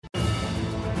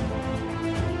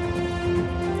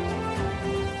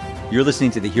You're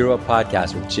listening to the Hero Up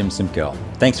Podcast with Jim Simcoe.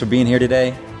 Thanks for being here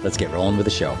today. Let's get rolling with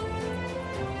the show.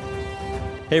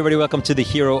 Hey, everybody. Welcome to the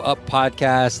Hero Up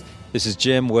Podcast. This is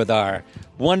Jim with our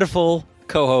wonderful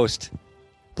co-host,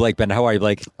 Blake Bender. How are you,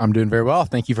 Blake? I'm doing very well.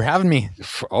 Thank you for having me.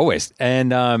 Always.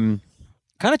 And kind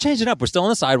of changing up. We're still on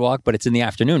the sidewalk, but it's in the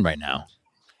afternoon right now.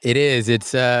 It is.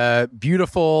 It's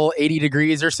beautiful 80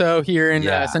 degrees or so here in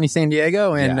sunny San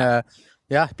Diego. And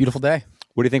beautiful day.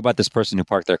 What do you think about this person who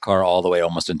parked their car all the way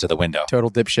almost into the window? Total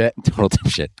dipshit.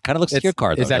 Kind of looks like your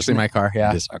car, though. It's actually my car,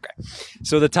 yeah. Okay.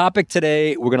 So the topic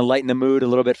today, we're going to lighten the mood a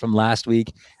little bit from last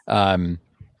week.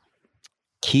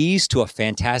 Keys to a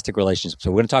fantastic relationship.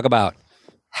 So we're going to talk about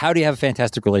how do you have a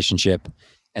fantastic relationship?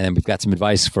 And then we've got some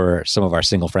advice for some of our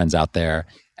single friends out there.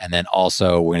 And then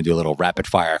also we're going to do a little rapid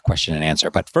fire question and answer.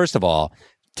 But first of all,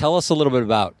 tell us a little bit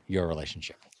about your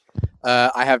relationship.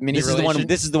 I have many. This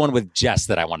is the one with Jess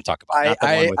that I want to talk about.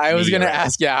 I was going to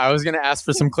ask. Yeah, I was going to ask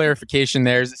for some clarification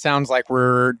there. It sounds like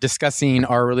we're discussing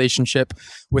our relationship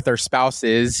with our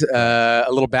spouses. A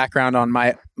little background on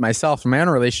myself and my own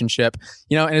relationship.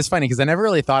 You know, and it's funny because I never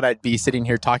really thought I'd be sitting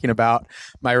here talking about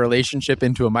my relationship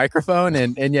into a microphone,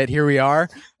 and yet here we are.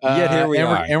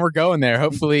 And we're going there.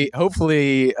 Hopefully,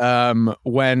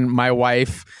 when my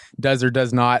wife does or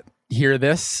does not hear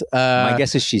this. My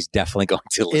guess is she's definitely going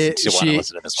to listen to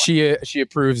this one. She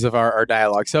approves of our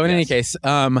dialogue. So in any case,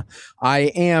 I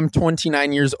am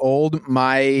 29 years old.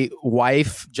 My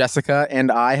wife, Jessica, and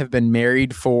I have been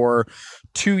married for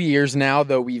 2 years now,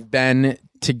 though we've been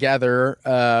together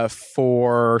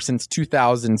since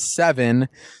 2007.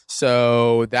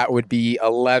 So that would be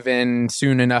 11,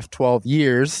 soon enough 12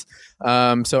 years.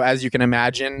 So as you can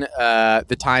imagine,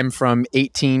 the time from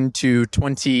 18 to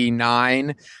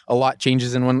 29, a lot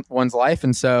changes in one's life.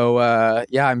 And so,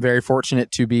 I'm very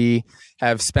fortunate to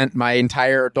have spent my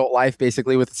entire adult life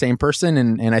basically with the same person.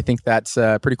 And I think that's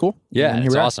pretty cool. Yeah,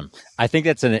 it's awesome. I think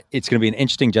it's going to be an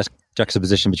interesting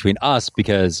juxtaposition between us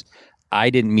because I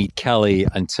didn't meet Kelly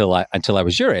until I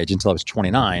was your age, until I was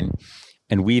 29.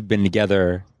 And we've been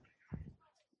together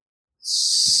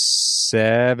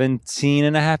 17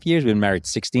 and a half years. We've been married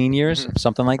 16 years,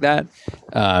 something like that.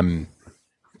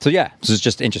 So it's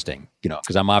just interesting,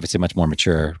 because I'm obviously much more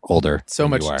mature, older. So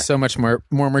much more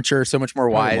mature, so much more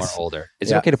wise. More older. Is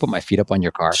it okay to put my feet up on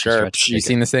your car? Sure. You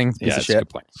seen this thing? Piece of shit. That's a good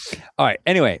point. All right.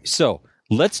 Anyway, so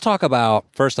let's talk about,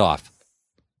 first off,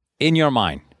 in your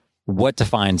mind, what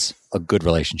defines a good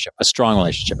relationship, a strong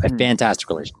relationship, a fantastic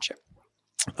relationship?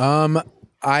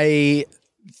 I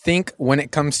think when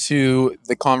it comes to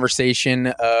the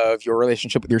conversation of your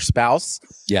relationship with your spouse.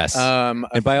 Yes.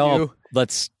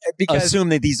 Let's assume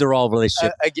that these are all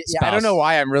relationship spouse, I don't know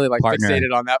why I'm really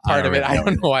fixated on that part of it. I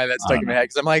don't know why that's stuck in my head.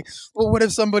 Because I'm like, well, what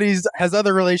if somebody has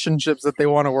other relationships that they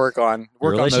want to work on?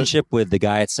 Your relationship with the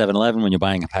guy at 7-Eleven when you're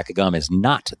buying a pack of gum is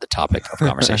not the topic of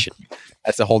conversation.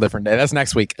 That's a whole different day. That's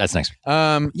next week. So, I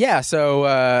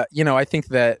think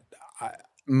that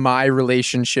my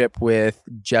relationship with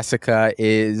Jessica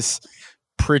is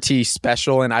pretty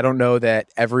special, and I don't know that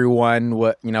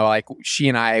everyone she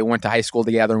and I went to high school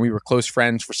together and we were close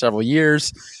friends for several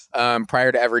years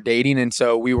prior to ever dating, and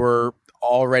so we were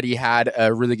already had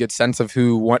a really good sense of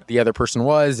what the other person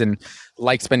was and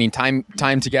liked spending time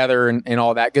together and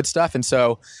all that good stuff. And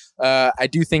so I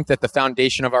do think that the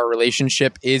foundation of our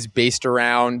relationship is based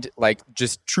around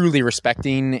just truly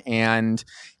respecting and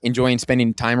enjoying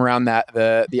spending time around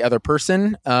the other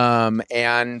person.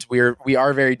 And we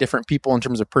are very different people in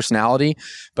terms of personality,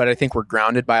 but I think we're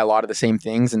grounded by a lot of the same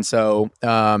things. And so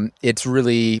it's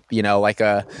really,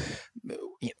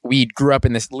 we grew up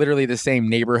in literally the same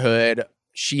neighborhood.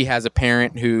 She has a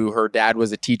parent who her dad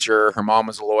was a teacher, her mom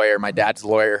was a lawyer, my dad's a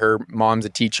lawyer, her mom's a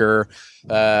teacher.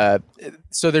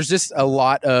 So there's just a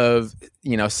lot of,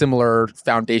 similar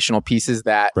foundational pieces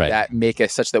that make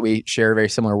us such that we share a very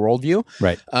similar worldview.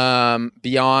 Right.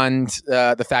 Beyond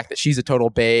the fact that she's a total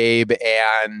babe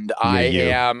and I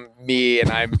am me and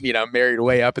I'm, married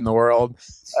way up in the world.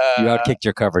 You outkicked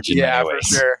your coverage in many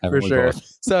ways. For sure.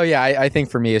 So I think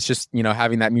for me, it's just,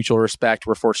 having that mutual respect.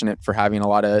 We're fortunate for having a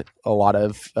lot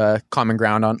of common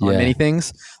ground on many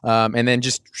things. And then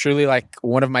just truly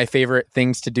one of my favorite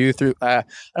things to do I don't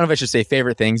know if I should say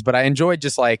favorite things, but I enjoy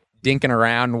just dinking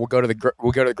around. We'll go to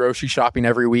the grocery shopping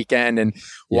every weekend and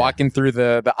walking through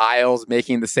the aisles,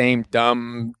 making the same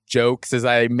dumb jokes as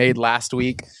I made last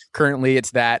week. Currently,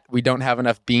 it's that we don't have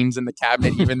enough beans in the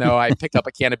cabinet, even though I pick up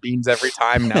a can of beans every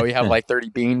time. Now we have 30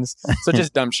 beans. So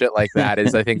just dumb shit like that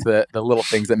is, I think, the little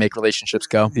things that make relationships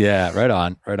go. Yeah, right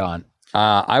on.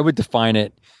 I would define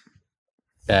it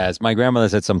as, my grandmother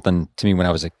said something to me when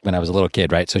I was a little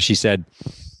kid, right? So she said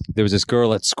there was this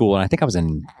girl at school, and I think I was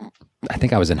in I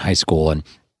think I was in high school, and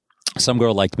some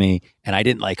girl liked me, and I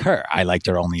didn't like her. I liked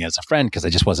her only as a friend because I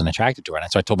just wasn't attracted to her.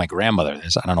 And so I told my grandmother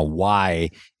this. I don't know why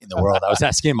in the world I was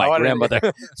asking my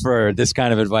grandmother for this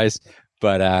kind of advice.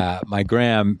 But my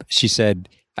she said,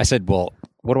 I said, well,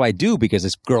 what do I do? Because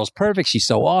this girl's perfect. She's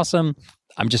so awesome.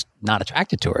 I'm just not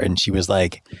attracted to her. And she was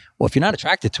like, well, if you're not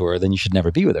attracted to her, then you should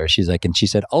never be with her. She's like, and she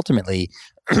said, ultimately,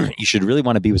 you should really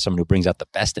want to be with someone who brings out the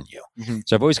best in you. Mm-hmm.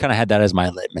 So I've always kind of had that as my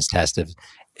litmus test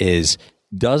is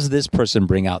does this person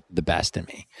bring out the best in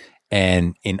me?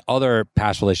 And in other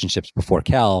past relationships before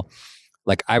Kel,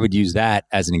 like I would use that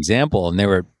as an example. And there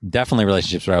were definitely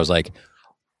relationships where I was like,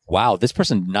 wow, this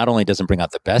person not only doesn't bring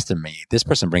out the best in me, this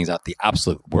person brings out the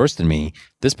absolute worst in me.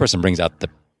 This person brings out the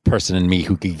person in me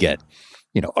who could get,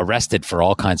 arrested for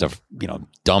all kinds of,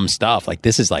 dumb stuff. Like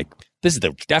this is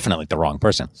definitely the wrong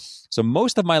person. So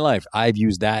most of my life, I've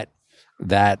used that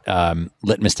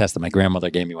litmus test that my grandmother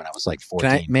gave me when I was like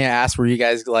 14. May I ask, were you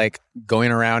guys like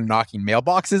going around knocking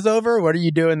mailboxes over? What are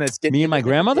you doing that's getting me and my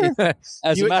grandmother?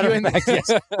 As a matter of fact, yes.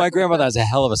 My grandmother has a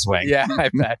hell of a swing. Yeah, I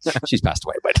bet. She's passed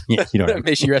away, but you know what I mean.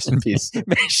 May she rest in peace.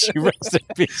 May she rest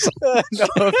in peace. No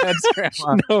offense,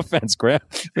 Grandma. No offense, Grandma.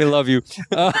 We love you.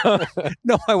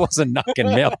 No, I wasn't knocking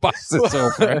mailboxes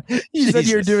over. You said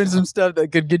you were doing some stuff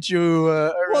that could get you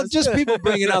arrested. Well, just people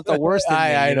bringing out the worst in me.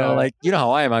 I know. Like, you know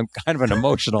how I am. I'm kind of an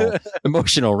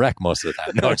emotional wreck most of the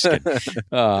time. No, I'm just kidding.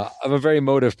 I'm a very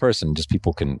emotive person. Just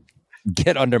people can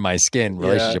get under my skin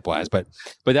relationship wise. But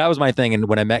that was my thing. And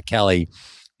when I met Kelly,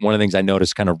 one of the things I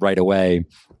noticed kind of right away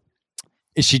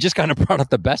is she just kind of brought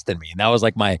out the best in me. And that was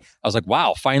like I was like,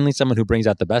 wow, finally someone who brings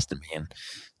out the best in me.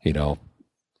 And,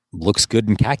 looks good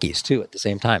in khakis too at the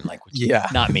same time. Like,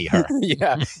 not me, her.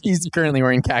 Yeah. He's currently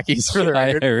wearing khakis for the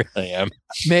record. I really am.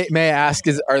 May I ask,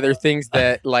 are there things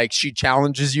that like she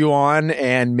challenges you on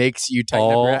and makes you tighten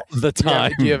all the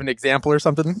time? Do you have an example or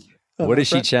something? What does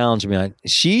she challenge me on?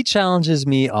 She challenges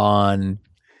me on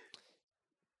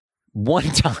one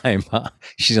time.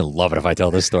 She's going to love it if I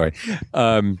tell this story.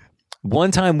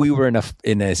 One time we were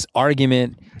in this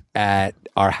argument at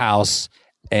our house,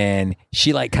 and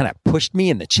she like kind of pushed me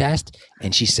in the chest,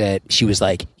 and she was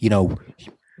like,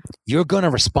 you're going to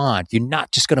respond. You're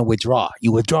not just going to withdraw.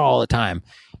 You withdraw all the time.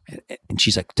 And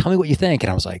she's like, tell me what you think.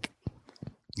 And I was like,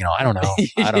 I don't know.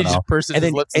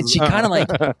 And she kind of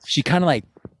like,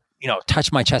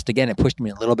 touched my chest again and pushed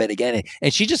me a little bit again.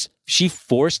 And she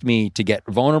forced me to get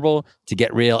vulnerable, to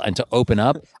get real, and to open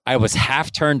up. I was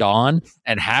half turned on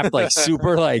and half like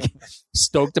super like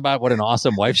stoked about what an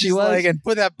awesome wife she was. Like, and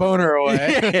put that boner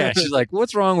away. Yeah. She's like,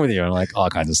 what's wrong with you? And like all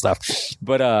kinds of stuff.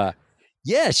 But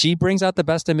she brings out the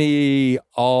best of me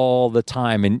all the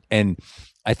time. And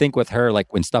I think with her,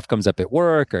 like when stuff comes up at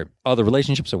work or other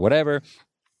relationships or whatever,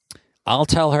 I'll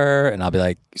tell her and I'll be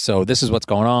like, so this is what's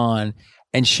going on.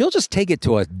 And she'll just take it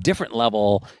to a different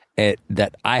level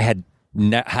that I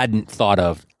hadn't thought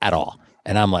of at all.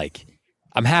 And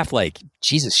I'm half like,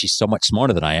 Jesus, she's so much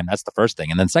smarter than I am. That's the first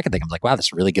thing. And then second thing, I'm like, wow,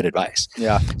 that's really good advice.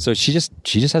 Yeah. So she just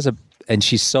has and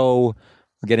she's so,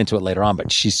 we'll get into it later on,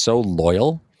 but she's so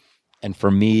loyal. And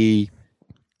for me,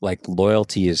 like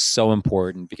loyalty is so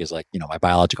important because like, my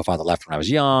biological father left when I was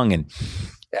young and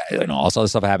all this other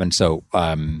stuff happened. So,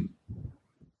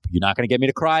 you're not going to get me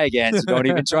to cry again, so don't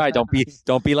even try. Don't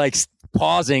be like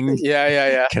pausing.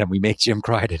 Yeah. Can we make Jim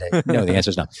cry today? No, the answer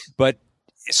is no. But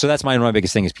so that's my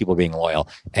biggest thing is people being loyal,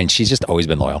 and she's just always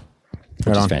been loyal,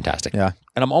 which is fantastic. Yeah,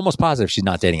 and I'm almost positive she's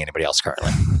not dating anybody else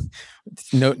currently.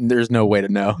 No, there's no way to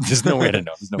know. There's no way to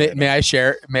know. May I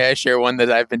share one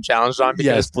that I've been challenged on? Because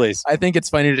yes, please. I think it's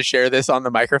funny to share this on the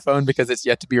microphone because it's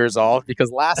yet to be resolved.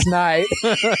 Because last night,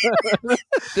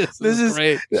 this is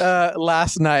great.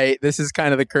 Last night, this is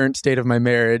kind of the current state of my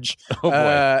marriage. Oh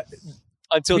boy.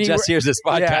 Until Jess hears this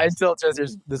podcast. Yeah, until Jess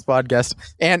hears this podcast.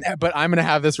 But I'm going to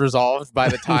have this resolved by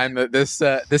the time that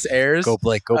this airs. Go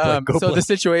Blake. So the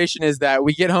situation is that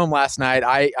we get home last night.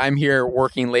 I'm here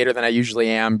working later than I usually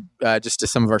am, just to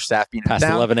some of our staff being past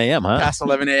 11 a.m., huh? Past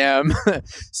 11 a.m.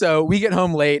 So we get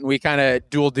home late and we kind of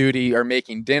dual duty are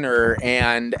making dinner.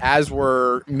 And as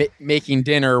we're making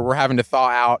dinner, we're having to thaw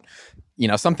out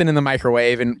something in the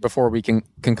microwave and before we can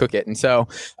cook it. And so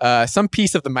some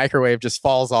piece of the microwave just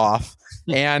falls off.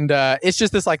 And it's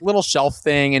just this like little shelf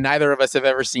thing, and neither of us have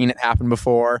ever seen it happen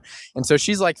before. And so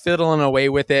she's like fiddling away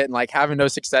with it and like having no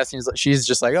success. And she's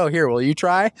just like, "Oh, here, will you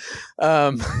try?"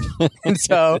 And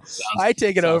so I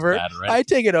take it over. Bad, right? I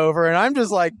take it over, and I'm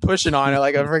just like pushing on it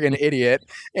like a freaking idiot.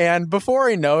 And before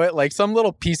I know it, like some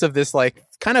little piece of this like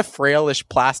kind of frailish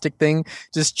plastic thing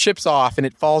just chips off and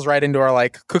it falls right into our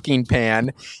like cooking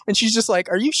pan. And she's just like,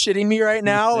 are you shitting me right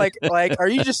now? Like, are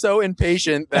you just so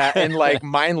impatient that and like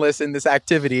mindless in this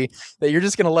activity that you're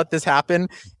just going to let this happen?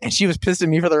 And she was pissed at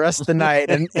me for the rest of the night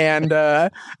and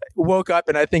woke up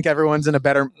and I think everyone's in a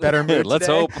better mood. Let's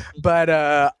today. hope. But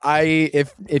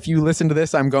if you listen to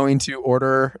this, I'm going to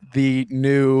order the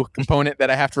new component that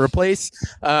I have to replace.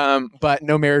 But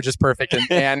no marriage is perfect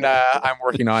and I'm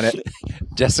working on it.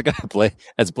 Jessica,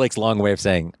 that's Blake's long way of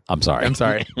saying, I'm sorry. I'm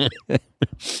sorry.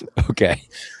 Okay.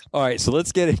 All right. So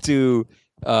let's get into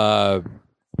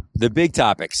the big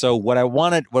topic. So what we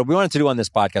wanted to do on this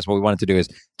podcast, what we wanted to do is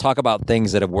talk about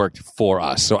things that have worked for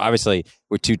us. So obviously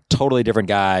we're two totally different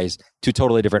guys, two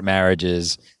totally different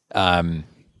marriages,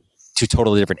 two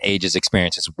totally different ages,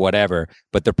 experiences, whatever.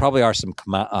 But there probably are some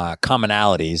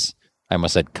commonalities. I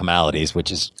almost said comalities,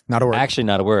 which is not a word. Actually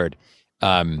not a word.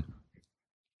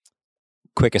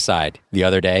 Quick aside, the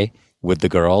other day with the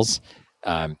girls,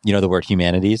 you know the word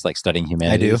humanities, like studying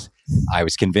humanities? I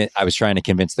do. I was trying to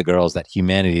convince the girls that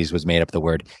humanities was made up of the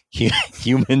word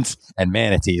humans and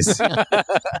manatees.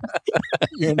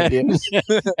 You're an idiot.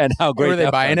 And how great were they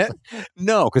buying was. it?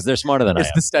 No, because they're smarter than I am.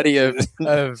 It's the study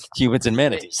of humans and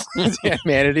manatees. Yeah,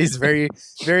 manatees, very,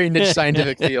 very niche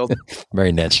scientific field.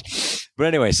 Very niche. But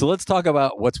anyway, so let's talk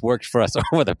about what's worked for us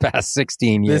over the past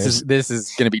 16 years. This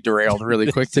is going to be derailed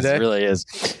really quick today. It really is.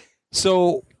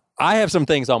 So I have some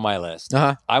things on my list.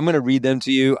 Uh-huh. I'm going to read them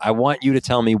to you. I want you to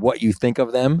tell me what you think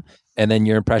of them and then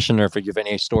your impression or if you have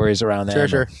any stories around them.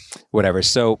 Sure. Whatever.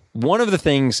 So one of the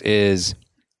things is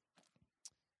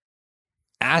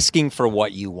asking for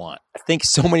what you want. I think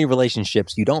so many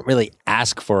relationships, you don't really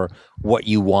ask for what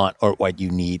you want or what you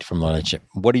need from a relationship.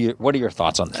 What are your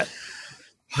thoughts on that?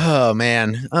 Oh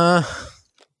man.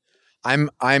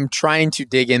 I'm trying to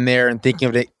dig in there and think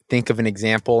of an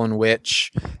example in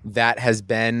which that has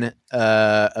been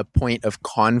a point of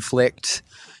conflict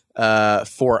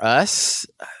for us.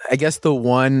 I guess the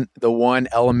one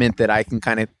element that I can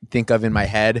kind of think of in my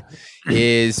head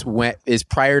is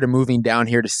prior to moving down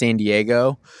here to San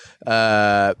Diego.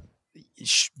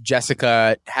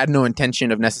 Jessica had no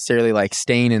intention of necessarily like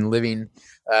staying and living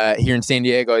here in San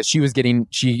Diego.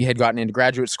 She had gotten into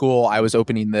graduate school. I was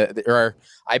opening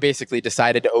I basically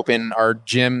decided to open our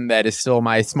gym that is still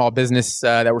my small business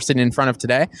that we're sitting in front of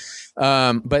today.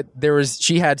 But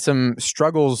she had some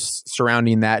struggles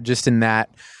surrounding that, just in that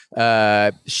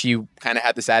she kind of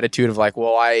had this attitude of like,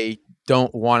 well, I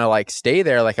don't want to like stay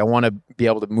there. Like I want to be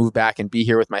able to move back and be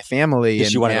here with my family.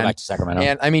 She wanted to go back to Sacramento.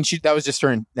 And I mean, that was just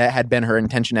that had been her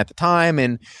intention at the time.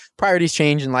 And priorities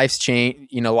change and lives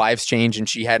change, and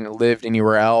she hadn't lived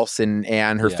anywhere else. And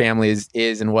her family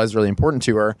is and was really important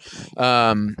to her.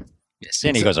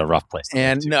 San Diego's a rough place.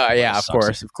 And no, yeah, of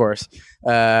course.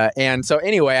 And so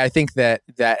anyway, I think that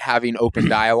having open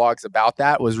dialogues about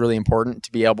that was really important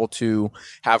to be able to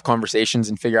have conversations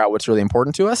and figure out what's really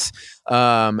important to us.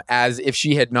 As if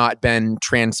she had not been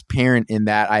transparent in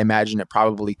that, I imagine it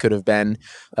probably could have been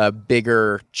a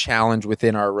bigger challenge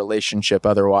within our relationship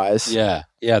otherwise. Yeah,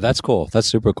 that's cool. That's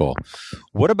super cool.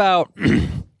 What about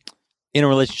in a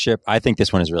relationship? I think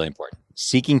this one is really important.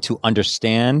 Seeking to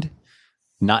understand,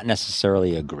 not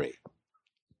necessarily agree.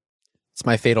 It's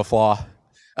my fatal flaw.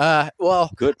 Well,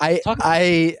 good. I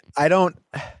don't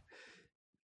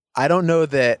know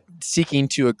that seeking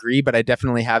to agree, but I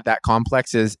definitely have that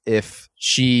complex. Is if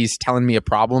she's telling me a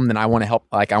problem, then I want to help.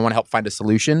 Like I want to help find a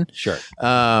solution. Sure.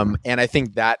 And I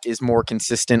think that is more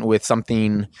consistent with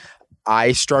something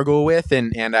I struggle with,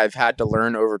 and I've had to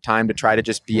learn over time to try to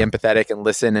just be empathetic and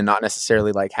listen, and not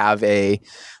necessarily like have a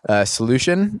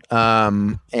solution. How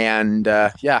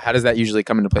does that usually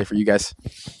come into play for you guys?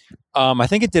 I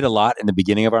think it did a lot in the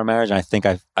beginning of our marriage. And I think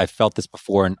I felt this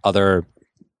before in other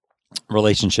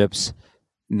relationships,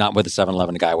 not with the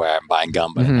 7-Eleven guy where I'm buying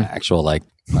gum, but actual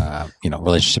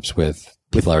relationships with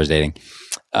people I was dating.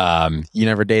 You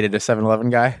never dated a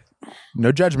 7-Eleven guy?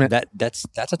 No judgment. That's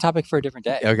a topic for a different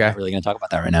day. Okay. I'm not really going to talk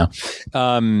about that right now.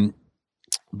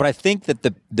 But I think that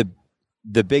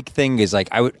the big thing is like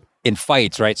in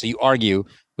fights, right? So you argue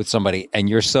with somebody and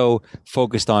you're so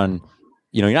focused on,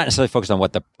 you're not necessarily focused on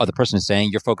what the other person is saying.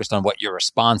 You're focused on what your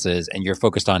response is, and you're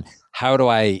focused on how do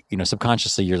I,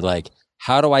 subconsciously you're like,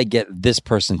 how do I get this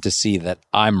person to see that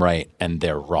I'm right and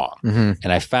they're wrong? Mm-hmm.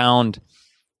 And I found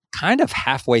kind of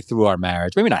halfway through our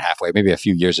marriage, maybe not halfway, maybe a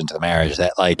few years into the marriage,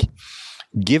 that like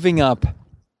giving up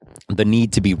the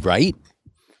need to be right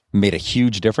made a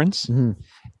huge difference. Mm-hmm.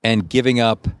 And giving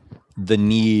up the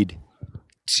need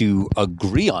to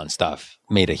agree on stuff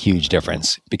made a huge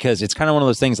difference, because it's kind of one of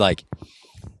those things like,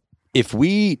 if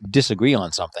we disagree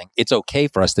on something, it's okay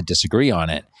for us to disagree on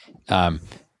it.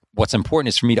 What's important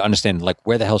is for me to understand like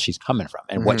where the hell she's coming from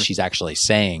and what she's actually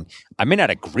saying. I may not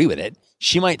agree with it.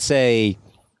 She might say,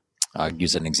 I'll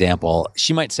use an example.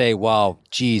 She might say, well,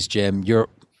 geez, Jim, you're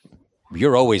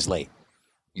always late.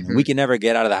 We can never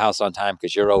get out of the house on time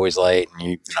because you're always late. And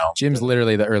you know, Jim's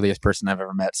literally the earliest person I've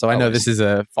ever met. So I know this is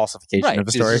a falsification of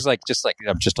the story. It's just like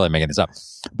I'm just totally making this up.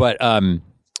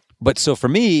 But so for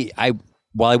me,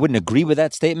 while I wouldn't agree with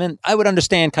that statement, I would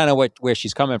understand kind of where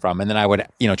she's coming from. And then I would,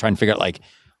 try and figure out like,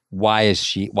 why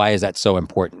is that so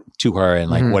important to her? And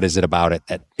like, what is it about it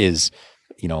that is,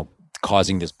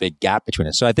 causing this big gap between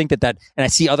us? So I think that, and I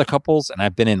see other couples, and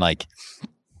I've been in like,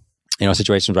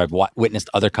 situations where I've witnessed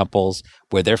other couples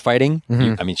where they're fighting.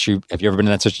 Have you ever been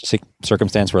in that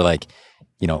circumstance where like,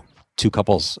 two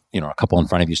couples, a couple in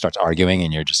front of you starts arguing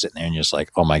and you're just sitting there and you're just like,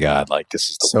 oh my God, like this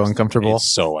is so uncomfortable.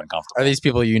 It's so uncomfortable. Are these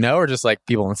people or just like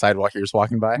people on the sidewalk you're just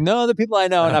walking by? No, the people I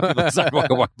know, not people on the sidewalk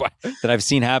I walk by that I've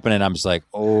seen happen. And I'm just like,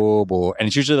 oh boy. And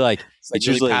it's usually like, it's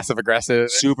usually passive aggressive,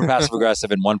 super passive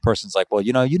aggressive. And one person's like, well,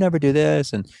 you never do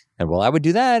this. And well, I would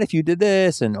do that if you did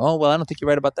this. And oh, well, I don't think you're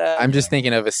right about that. I'm just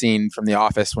thinking of a scene from The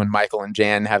Office when Michael and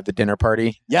Jan have the dinner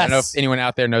party. Yes. I don't know if anyone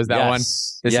out there knows that one.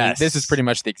 This is pretty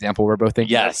much the example we're both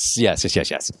thinking. Yes.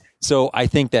 So I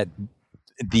think that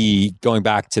going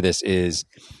back to this is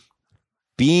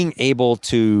being able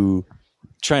to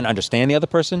try and understand the other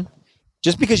person.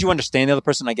 Just because you understand the other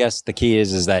person, I guess the key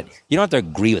is that you don't have to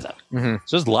agree with them.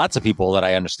 So there's lots of people that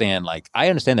I understand. Like I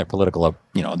understand their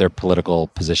political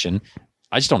position.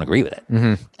 I just don't agree with it.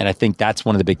 And I think that's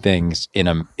one of the big things in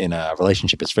a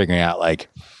relationship is figuring out like,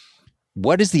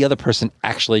 what is the other person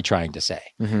actually trying to say?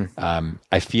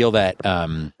 I feel that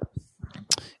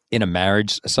in a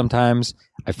marriage, sometimes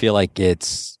I feel like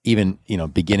it's even,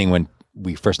 beginning when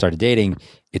we first started dating,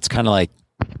 it's kind of like,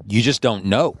 you just don't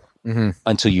know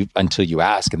until you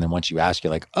ask. And then once you ask,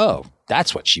 you're like, oh,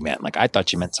 that's what she meant. Like, I thought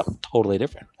she meant something totally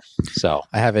different. So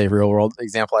I have a real world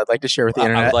example I'd like to share with the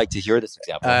internet. I would like to hear this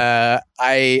example.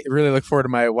 I really look forward to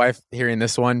my wife hearing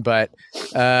this one, but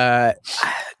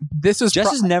this was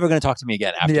Jess is never going to talk to me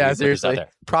again after yeah, seriously.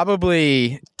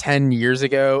 Probably 10 years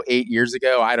ago, 8 years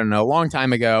ago, I don't know, a long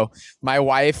time ago, my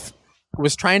wife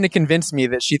was trying to convince me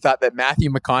that she thought that Matthew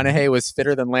McConaughey was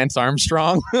fitter than Lance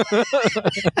Armstrong.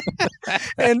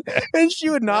 and she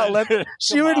would not let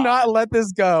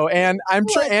this go. And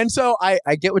so I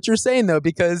get what you're saying though,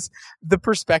 because the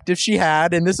perspective she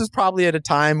had, and this is probably at a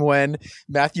time when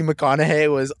Matthew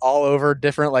McConaughey was all over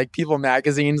different like People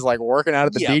magazines, like working out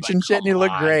at the beach and shit, and he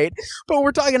looked great. But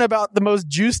we're talking about the most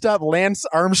juiced up Lance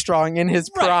Armstrong in his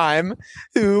prime,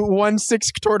 who won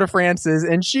 6 Tour de France's,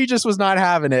 and she just was not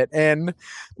having it. And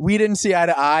we didn't see eye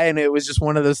to eye, and it was just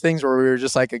one of those things where we were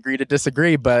just like agree to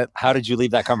disagree. But how did you leave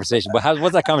that conversation? But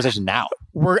what's that conversation now?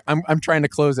 I'm trying to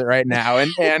close it right now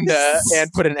and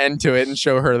put an end to it and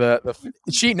show her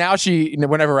she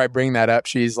whenever I bring that up,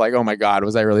 she's like, oh my God,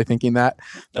 was I really thinking that?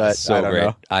 But that's so I don't great.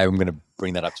 know. I'm going to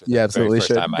bring that up to her. Yeah, absolutely.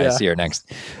 First time I see her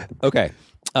next. Okay.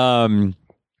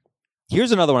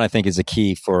 Here's another one I think is a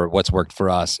key for what's worked for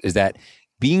us is that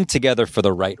being together for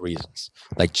the right reasons,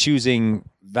 like choosing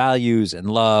values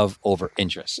and love over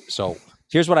interests. So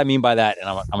here's what I mean by that. And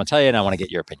I'm going to tell you, and I want to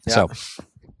get your opinion. Yeah. So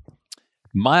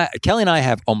Kelly and I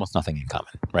have almost nothing in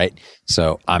common, right?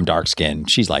 So I'm dark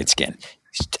skinned. She's light skinned.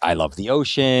 I love the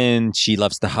ocean. She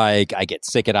loves to hike. I get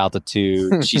sick at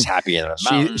altitude. She's happy in the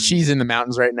mountains. She's in the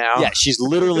mountains right now. Yeah, she's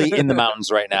literally in the mountains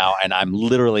right now, and I'm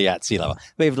literally at sea level.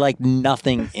 We have like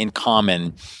nothing in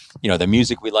common. The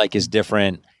music we like is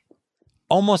different.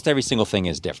 Almost every single thing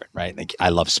is different, right? Like I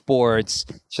love sports.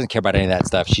 She doesn't care about any of that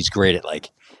stuff. She's great at like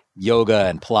yoga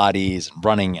and Pilates and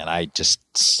running, and I just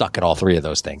suck at all 3 of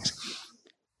those things.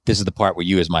 This is the part where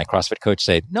you, as my CrossFit coach,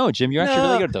 say, "No, Jim, you're actually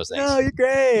really good at those things." No, you're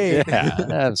great. Yeah,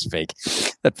 that was fake.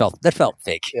 That felt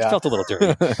fake. Yeah. It felt a little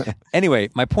dirty. Anyway,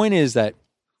 my point is that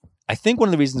I think one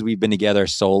of the reasons we've been together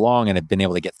so long and have been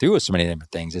able to get through with so many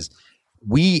different things is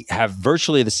we have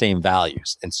virtually the same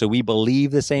values. And so we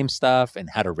believe the same stuff and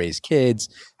how to raise kids,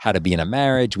 how to be in a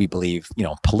marriage. We believe,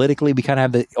 politically, we kind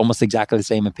of have almost exactly the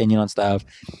same opinion on stuff.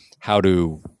 How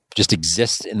to just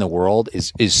exist in the world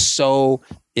is so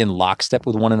in lockstep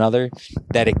with one another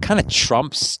that it kind of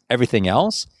trumps everything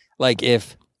else.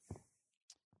 And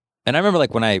I remember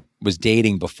like when I was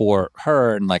dating before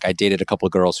her and like I dated a couple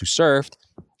of girls who surfed,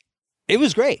 it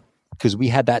was great because we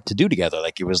had that to do together.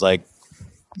 Like it was like,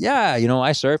 yeah,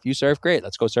 I surf, you surf, great.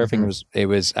 Let's go surfing. Mm-hmm. It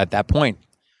was at that point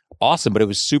awesome, but it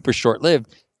was super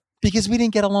short-lived because we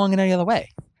didn't get along in any other way.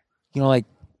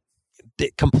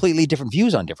 Completely different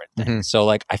views on different things. Mm-hmm. So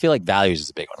like, I feel like values is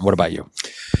a big one. What about you?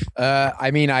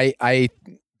 I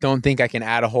don't think I can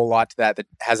add a whole lot to that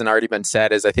hasn't already been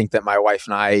said, is I think that my wife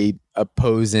and I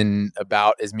oppose in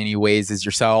about as many ways as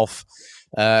yourself.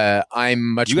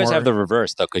 I'm much. You guys more, have the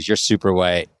reverse though, because you're super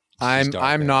white.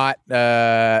 I'm not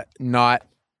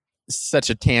such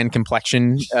a tan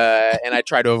complexion, and I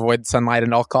try to avoid sunlight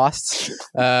at all costs.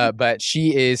 But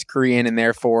she is Korean and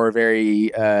therefore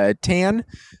very tan.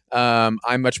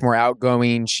 I'm much more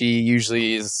outgoing. She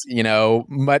usually is,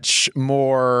 much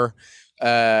more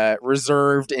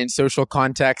reserved in social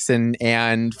contexts,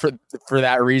 and for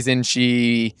that reason,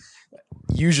 she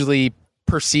usually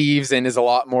perceives and is a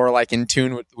lot more like in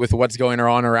tune with what's going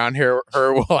on around her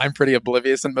while I'm pretty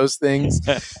oblivious in most things.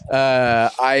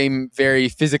 I'm very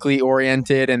physically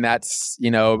oriented, and that's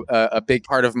a big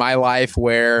part of my life,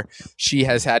 where she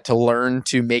has had to learn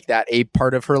to make that a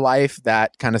part of her life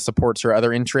that kind of supports her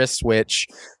other interests, which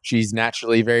she's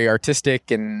naturally very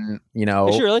artistic, and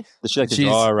Is she really? Does she like to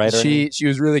draw or write? She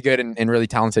was really good and really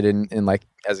talented in like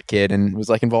as a kid, and was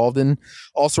like involved in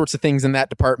all sorts of things in that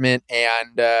department.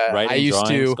 And Writing, I used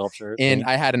drawing, to, sculpture, and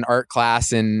I had an art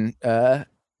class in the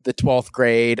 12th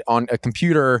grade on a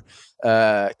computer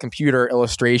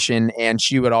illustration, and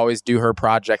she would always do her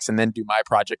projects and then do my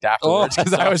project afterwards,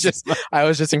 because I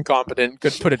was just incompetent,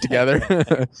 couldn't put it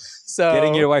together. So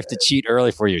getting your wife to cheat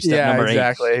early for you. Step number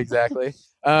 8. Exactly.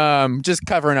 Just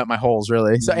covering up my holes,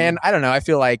 really. So, and I don't know, I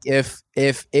feel like if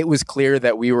it was clear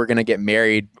that we were going to get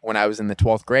married when I was in the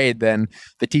 12th grade, then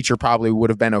the teacher probably would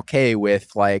have been okay with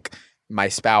like my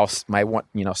spouse,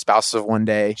 spouse of one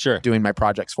day, doing my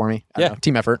projects for me. I don't know,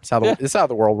 team effort. It's how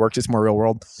the world works. It's more real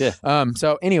world. Yeah.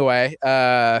 So anyway,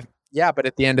 but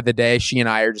at the end of the day, she and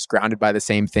I are just grounded by the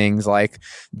same things. Like,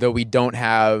 though we don't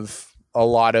have a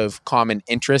lot of common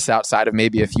interests outside of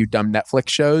maybe a few dumb Netflix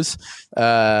shows,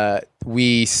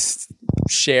 we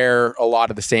share a lot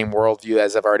of the same worldview,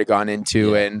 as I've already gone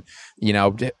into, and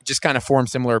just kind of form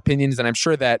similar opinions. And I'm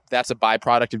sure that that's a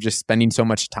byproduct of just spending so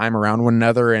much time around one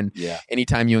another. And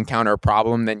anytime you encounter a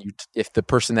problem, then if the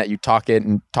person that you talk it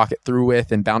through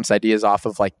with and bounce ideas off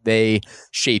of, like, they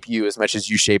shape you as much as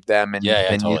you shape them, and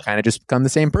then totally. You kind of just become the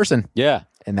same person. Yeah.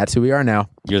 And that's who we are now.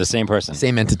 You're the same person.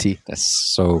 Same entity.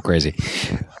 That's so crazy.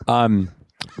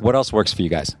 What else works for you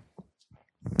guys?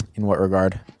 In what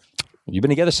regard? You've been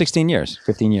together 16 years,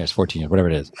 15 years, 14 years, whatever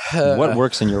it is. What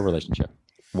works in your relationship?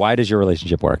 Why does your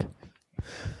relationship work?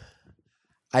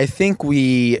 I think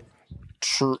we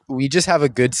just have a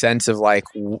good sense of like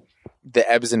the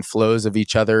ebbs and flows of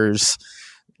each other's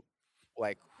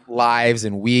like lives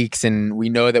and weeks, and we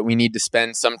know that we need to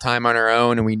spend some time on our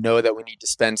own, and we know that we need to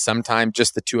spend some time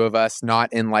just the two of us,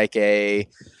 not in like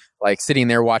sitting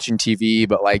there watching TV,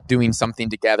 but like doing something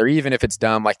together, even if it's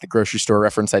dumb, like the grocery store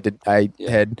reference I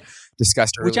had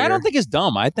discussed earlier. Which I don't think is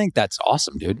dumb. I think that's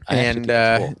awesome, dude.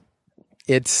 Cool.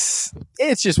 It's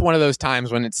just one of those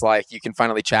times when it's like you can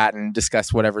finally chat and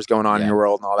discuss whatever's going on in your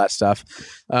world and all that stuff.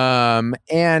 And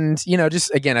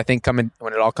just again, I think when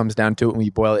it all comes down to it, when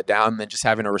you boil it down, then just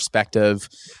having a respect of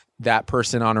that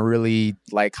person on a really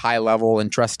like high level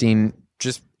and trusting,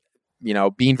 just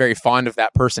being very fond of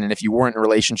that person. And if you weren't in a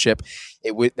relationship,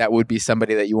 that would be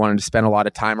somebody that you wanted to spend a lot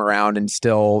of time around and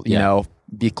still,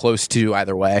 be close to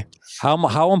either way.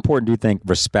 How important do you think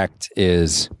respect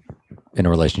is in a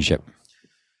relationship?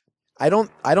 I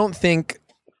don't think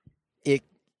a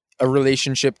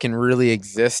relationship can really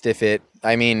exist if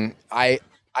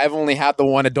I've only had the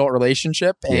one adult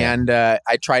relationship, and I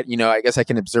tried, I guess I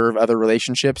can observe other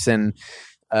relationships, and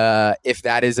if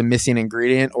that is a missing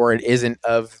ingredient or it isn't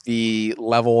of the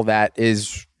level that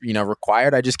is,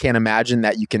 required, I just can't imagine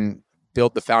that you can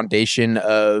build the foundation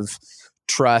of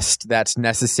trust that's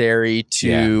necessary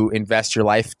to invest your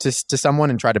life to someone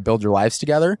and try to build your lives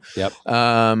together. Yep.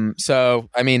 So,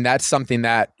 that's something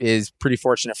that is pretty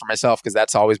fortunate for myself, because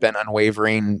that's always been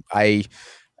unwavering. I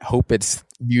hope it's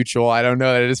mutual. I don't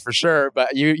know that it is for sure,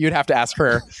 but you'd have to ask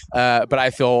her. But I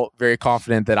feel very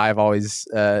confident that I've always,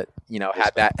 had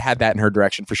that in her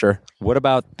direction for sure. What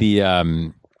about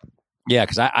the,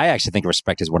 because I actually think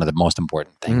respect is one of the most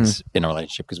important things in a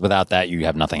relationship, because without that, you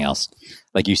have nothing else.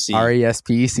 Like you see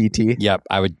RESPCT. Yep.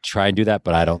 I would try and do that,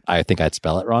 but I think I'd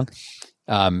spell it wrong.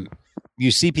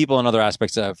 You see people in other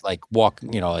aspects of like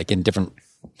like in different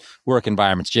work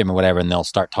environments, gym or whatever, and they'll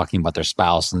start talking about their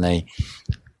spouse, and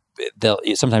they'll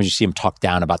sometimes you see them talk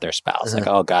down about their spouse. Like,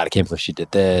 oh God, I can't believe she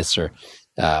did this. Or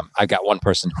I've got one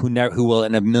person who will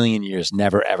in a million years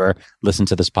never ever listen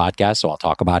to this podcast, so I'll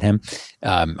talk about him.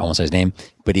 I won't say his name,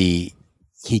 but he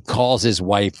calls his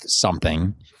wife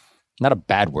something, not a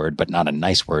bad word, but not a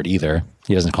nice word either.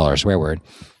 He doesn't call her a swear word,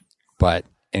 and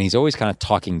he's always kind of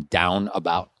talking down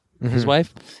about his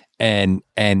wife, and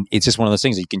it's just one of those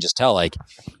things that you can just tell, like,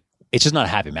 it's just not a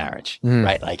happy marriage,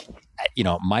 right? Like, you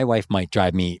know, my wife might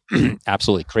drive me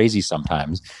absolutely crazy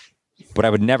sometimes, but I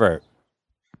would never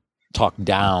talk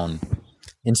down,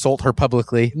 insult her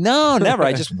publicly. No, never.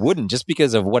 I just wouldn't, just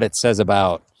because of what it says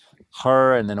about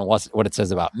her, and then what it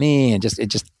says about me, and it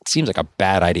just seems like a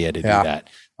bad idea to do that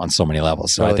on so many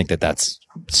levels. So I think that's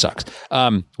sucks.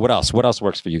 What else? What else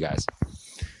works for you guys?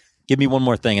 Give me one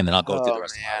more thing, and then I'll go through the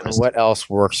rest of the list. What else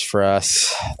works for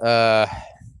us?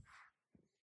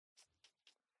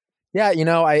 Yeah, you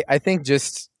know, I think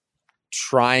just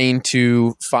trying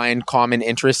to find common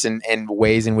interests and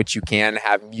ways in which you can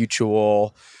have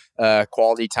mutual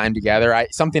quality time together.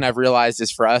 Something I've realized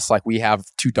is for us, like, we have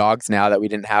 2 dogs now that we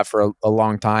didn't have for a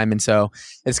long time. And so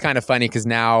it's kind of funny because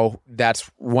now that's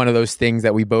one of those things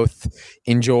that we both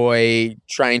enjoy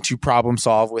trying to problem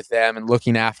solve with them and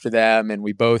looking after them. And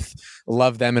we both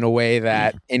love them in a way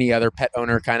that any other pet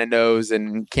owner kind of knows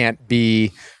and can't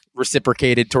be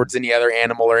reciprocated towards any other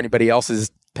animal or anybody else's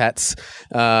pets.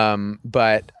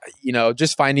 But, you know,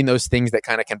 just finding those things that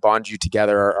kind of can bond you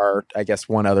together are, I guess,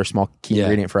 one other small key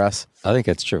ingredient for us. I think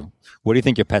that's true. What do you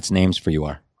think your pets' names for you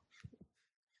are?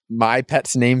 My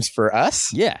pets' names for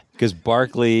us? Yeah, because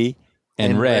Barkley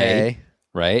and Ray,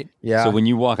 right? Yeah. So when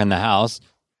you walk in the house,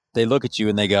 they look at you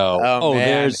and they go, "Oh,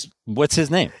 there's what's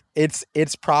his name?" It's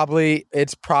probably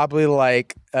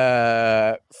like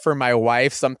for my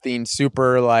wife something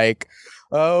super like,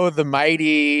 oh, the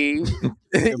mighty,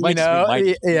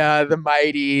 the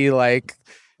mighty, like,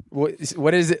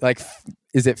 what is it like?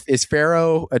 Is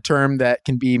Pharaoh a term that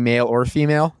can be male or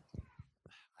female?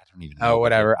 I don't even know. Oh,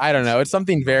 whatever. I don't know. It's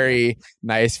something very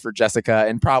nice for Jessica,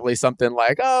 and probably something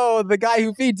like, oh, the guy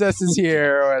who feeds us is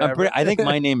here, or whatever. I think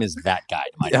my name is that guy.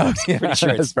 I'm pretty sure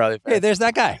it's probably fair. Hey, there's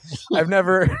that guy. I've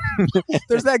never.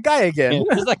 There's that guy again.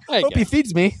 There's that guy Hope he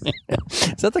feeds me.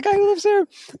 Is that the guy who lives there?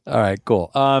 All right,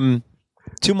 cool.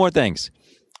 2 more things.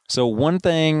 So one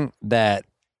thing that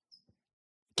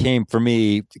came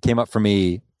up for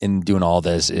me in doing all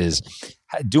this is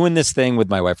doing this thing with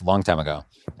my wife a long time ago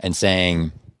and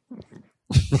saying,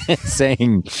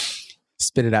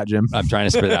 spit it out, Jim. I'm trying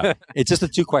to spit it out. It's just a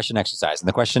 2-question exercise. And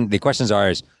the questions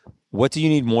are what do you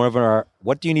need more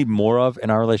of in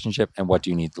our relationship, and what do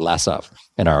you need less of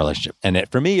in our relationship? And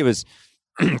for me, it was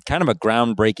kind of a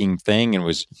groundbreaking thing, and it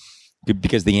was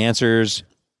because the answers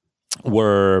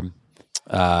were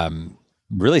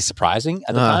really surprising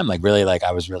at the time. Like, really, like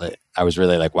I was really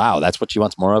like, wow, that's what she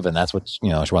wants more of, and that's what she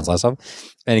wants less of.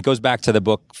 And it goes back to the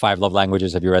book 5 Love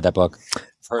Languages. Have you read that book?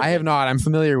 I have not. I'm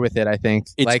familiar with it. I think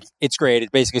it's great.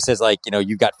 It basically says, like,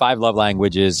 you've got 5 love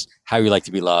languages: how you like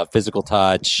to be loved, physical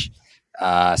touch,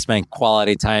 spending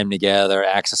quality time together,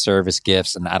 acts of service,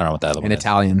 gifts, and I don't know what the other one is.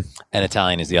 Italian. And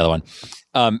Italian is the other one.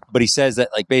 But he says that,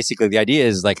 like, basically the idea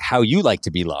is, like, how you like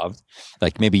to be loved,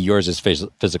 like maybe yours is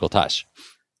physical touch,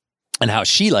 and how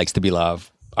she likes to be loved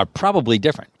are probably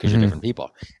different because you're different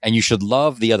people, and you should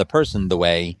love the other person the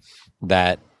way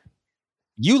that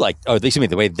you like, or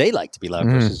the way they like to be loved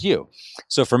versus you.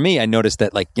 So for me, I noticed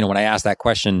that, like, when I asked that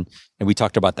question, and we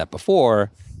talked about that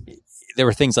before, there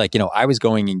were things like, I was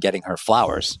going and getting her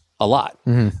flowers a lot,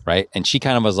 right? And she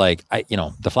kind of was like,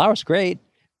 the flowers are great,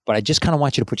 but I just kind of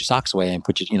want you to put your socks away and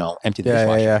empty the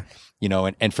dishwasher.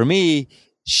 And for me,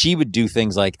 she would do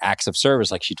things like acts of service,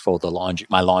 like she'd fold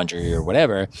my laundry or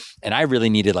whatever. And I really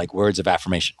needed, like, words of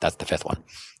affirmation. That's the 5th one.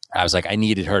 I was like, I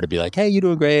needed her to be like, hey, you're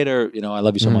doing great, or, I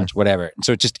love you so much, whatever. And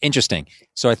so it's just interesting.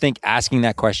 So I think asking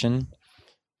that question,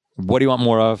 what do you want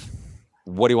more of?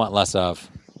 What do you want less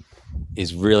of?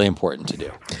 Is really important to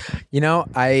do.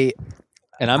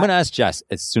 And I'm going to ask Jess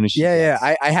as soon as she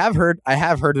I have heard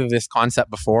of this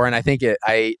concept before, and I think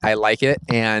I like it,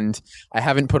 and I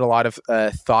haven't put a lot of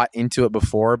thought into it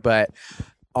before, but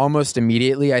almost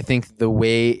immediately I think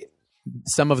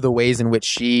some of the ways in which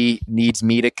she needs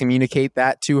me to communicate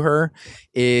that to her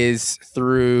is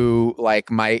through,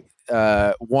 like, my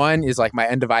one is like my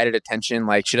undivided attention.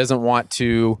 Like, she doesn't want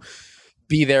to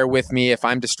be there with me if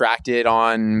I'm distracted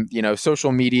on,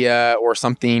 social media or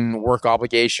something, work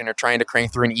obligation, or trying to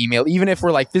crank through an email, even if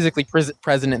we're, like, physically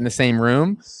present in the same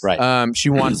room. Right. She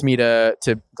wants me to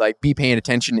like be paying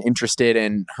attention, interested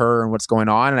in her and what's going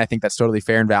on. And I think that's totally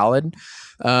fair and valid.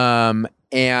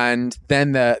 And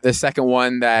then the second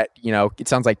one that, it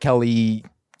sounds like Kelly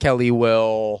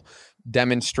will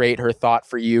demonstrate her thought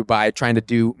for you by trying to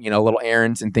do, little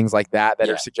errands and things like that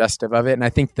are suggestive of it. And I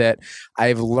think that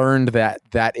I've learned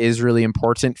that is really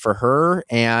important for her.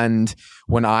 And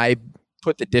when I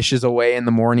put the dishes away in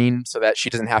the morning so that she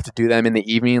doesn't have to do them in the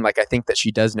evening. Like, I think that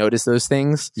she does notice those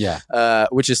things. Yeah.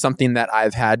 Which is something that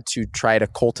I've had to try to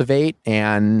cultivate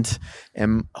and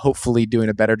am hopefully doing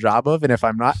a better job of. And if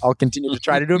I'm not, I'll continue to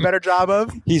try to do a better job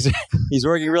of. He's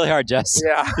working really hard, Jess.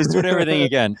 Yeah. He's doing everything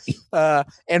again.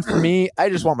 And for me, I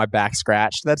just want my back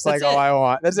scratched. That's like all I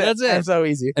want. That's it. It's so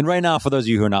easy. And right now, for those of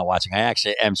you who are not watching, I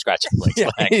actually am scratching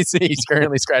Blake's back. He's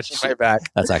currently scratching my back.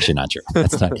 That's actually not true.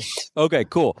 That's not. Okay,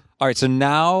 cool. All right, so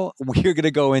now we're going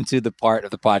to go into the part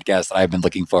of the podcast that I've been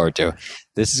looking forward to.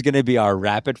 This is going to be our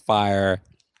rapid fire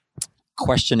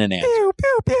question and answer. Pew,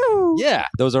 pew, pew. Yeah,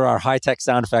 those are our high-tech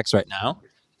sound effects right now.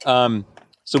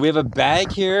 So we have a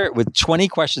bag here with 20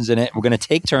 questions in it. We're going to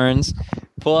take turns,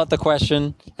 pull out the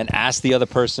question, and ask the other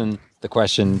person the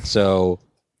question. So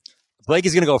Blake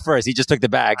is going to go first. He just took the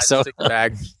bag. Took the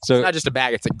bag. So it's not just a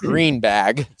bag. It's a green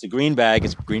bag. It's a green bag.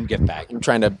 It's a green gift bag. I'm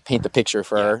trying to paint the picture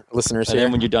for our listeners And here.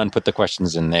 then when you're done, put the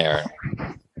questions in there.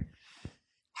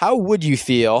 How would you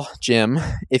feel, Jim,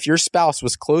 if your spouse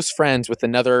was close friends with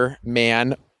another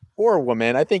man or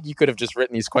woman? I think you could have just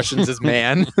written these questions as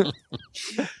man.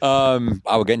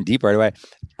 We're getting deep right away.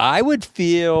 I would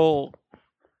feel,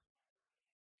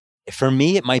 for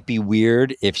me, it might be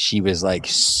weird if she was like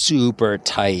super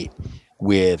tight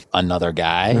with another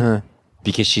guy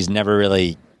because she's never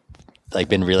really like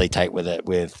been really tight with it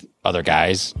with other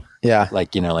guys. Yeah.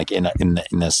 Like, you know, like in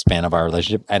the span of our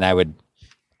relationship. And I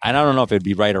don't know if it'd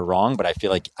be right or wrong, but I feel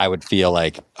like I would feel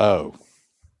like, oh,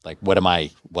 like,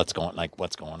 what's going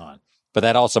on? But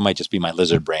that also might just be my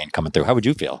lizard brain coming through. How would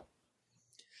you feel?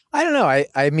 I don't know.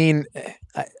 I mean,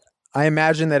 I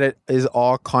imagine that it is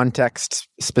all context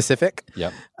specific.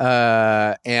 Yep.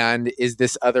 And is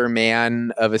this other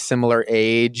man of a similar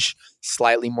age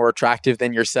slightly more attractive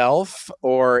than yourself?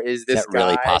 Or is this guy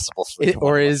really possible?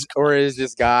 Or is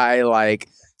this guy like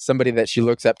somebody that she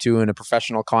looks up to in a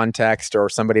professional context, or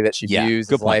somebody that she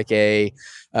views as like a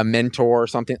mentor or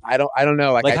something? I don't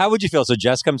know. Like how would you feel? So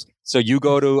Jess comes, so you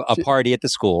go to a party at the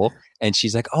school and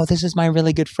she's like, oh, this is my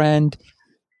really good friend,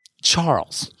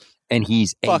 Charles. And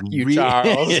he's Fuck you,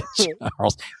 Charles.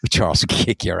 Charles will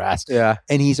kick your ass. Yeah.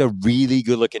 And he's a really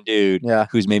good looking dude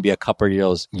who's maybe a couple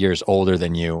years older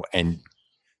than you. And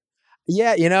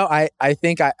yeah, you know, I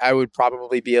think I would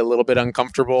probably be a little bit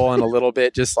uncomfortable and a little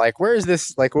bit just like, where is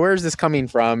this coming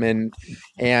from? And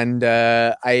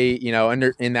I, you know,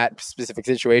 in that specific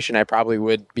situation, I probably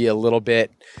would be a little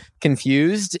bit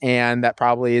confused, and that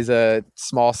probably is a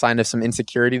small sign of some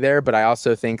insecurity there. But I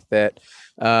also think that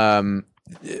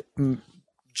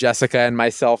Jessica and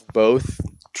myself both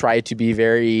try to be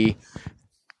very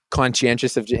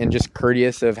conscientious of and just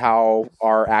courteous of how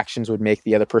our actions would make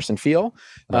the other person feel.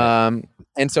 Right.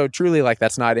 And so truly, like,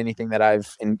 that's not anything that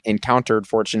I've encountered,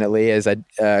 fortunately, as I,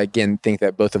 again, think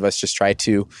that both of us just try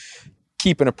to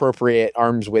keep an appropriate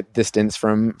arm's width distance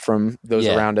from those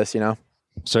around us, you know?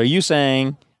 So are you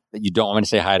saying that you don't want me to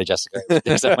say hi to Jessica?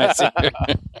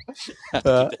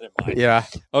 Yeah.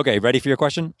 Okay. Ready for your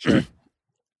question? Sure.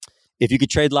 If you could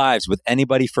trade lives with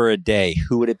anybody for a day,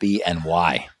 who would it be and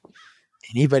why?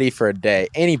 Anybody for a day.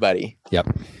 Anybody.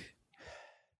 Yep.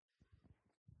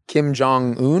 Kim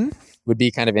Jong-un would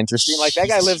be kind of interesting. Like, that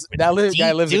guy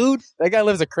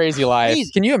lives a crazy life.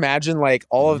 Jeez. Can you imagine like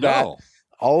all of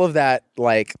that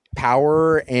like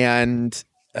power and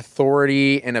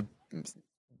authority in a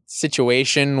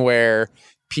situation where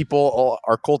people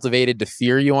are cultivated to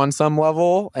fear you on some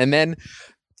level? And then,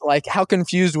 like, how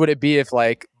confused would it be if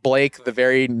like Blake, the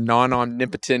very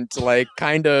non-omnipotent, like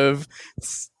kind of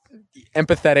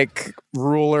empathetic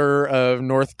ruler of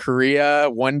North Korea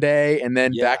one day, and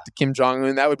then back to Kim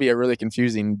Jong-un? That would be a really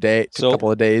confusing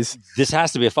couple of days. This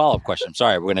has to be a follow-up question. I'm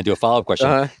sorry, we're going to do a follow-up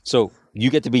question. So you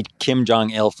get to be Kim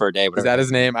Jong-il for a day. Is that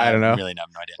his name? I don't know. I really have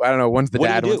no idea. I don't know. One's the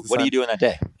dad. What do you do in that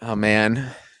day? Oh man,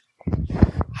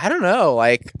 I don't know.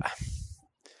 Like,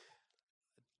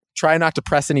 try not to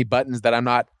press any buttons that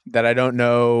I don't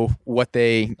know what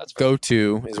they go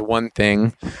to is one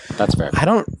thing. That's fair.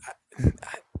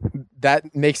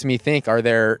 That makes me think, are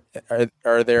there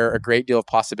a great deal of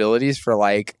possibilities for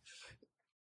like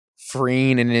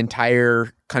freeing an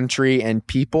entire country and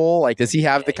people? Like, does he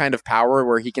have the kind of power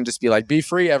where he can just be like, be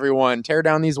free, everyone, tear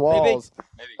down these walls?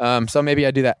 Maybe. So maybe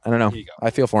I do that. I don't know. I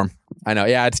feel for him. I know.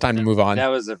 Yeah, it's time to move on.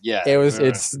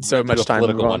 It's so much time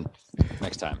to move on.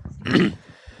 Next time.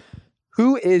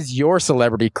 Who is your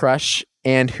celebrity crush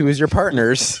and who is your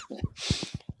partner's?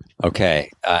 Okay,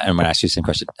 I'm going to ask you the same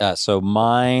question. So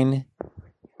mine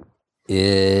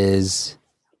is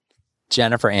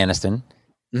Jennifer Aniston,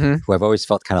 who I've always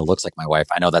felt kind of looks like my wife.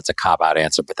 I know that's a cop-out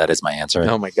answer, but that is my answer.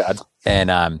 Oh, my God.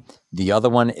 And the other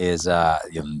one is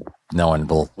no one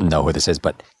will know who this is,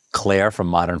 but Claire from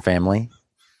Modern Family.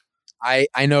 I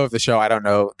know of the show. I don't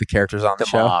know the characters on the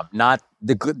show. Mom, not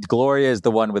the Gloria is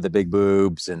the one with the big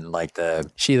boobs and like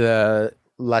She the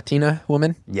Latina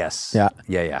woman? Yes.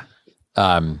 Yeah.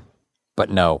 But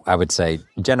no, I would say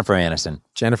Jennifer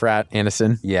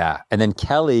Aniston. Yeah. And then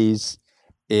Kelly's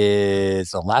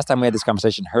is the last time we had this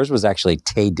conversation, hers was actually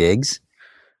Taye Diggs.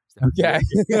 Okay.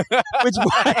 Which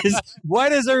why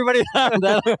does everybody laugh at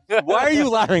that? Why are you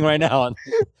laughing right now?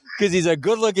 Because he's a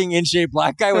good-looking, in-shape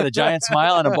black guy with a giant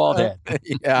smile and a bald head.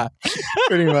 Yeah,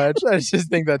 pretty much. I just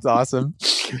think that's awesome.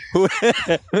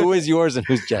 Who is yours and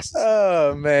who's Jess's?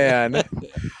 Oh, man.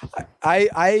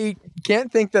 I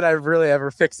can't think that I've really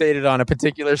ever fixated on a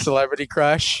particular celebrity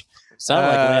crush. Sounded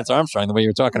like Lance Armstrong the way you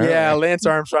were talking earlier. Yeah, Lance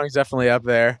Armstrong's definitely up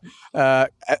there.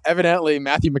 Evidently,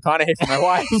 Matthew McConaughey for my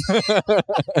wife.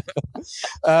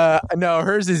 No,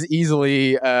 hers is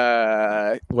easily,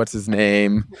 what's his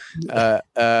name?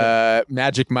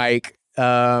 Magic Mike.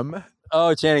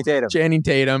 Channing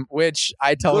Tatum, which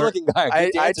I tell her,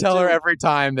 I tell her every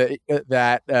time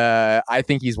that I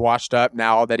think he's washed up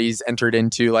now that he's entered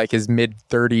into like his mid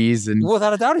 30s and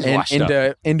without a doubt he's washed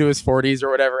up into his 40s or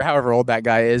whatever, however old that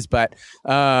guy is. But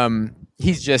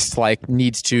he's just like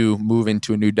needs to move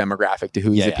into a new demographic to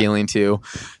who he's appealing to.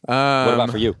 What about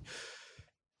for you?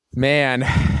 Man,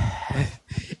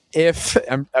 if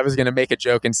I was going to make a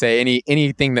joke and say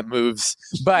anything that moves,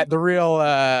 but the real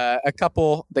a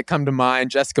couple that come to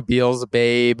mind: Jessica Biel's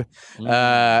Babe.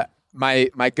 My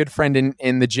good friend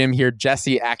in the gym here,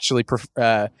 Jesse, actually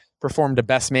performed a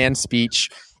best man speech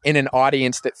in an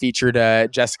audience that featured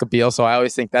Jessica Biel. So I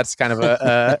always think that's kind of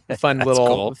a fun little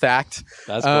cool. fact.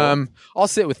 That's cool. I'll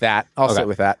sit with that. Sit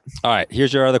with that. All right.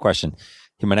 Here's your other question.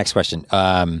 Here's my next question.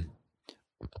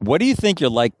 What do you think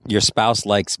your spouse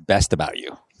likes best about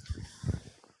you?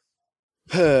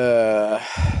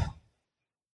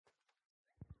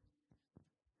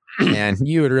 Man,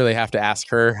 you would really have to ask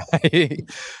her.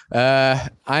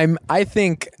 I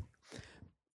think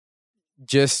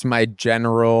just my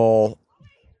general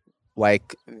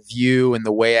like view and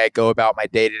the way I go about my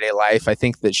day-to-day life. I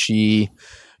think that she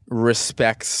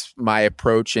respects my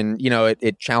approach, and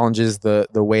it challenges the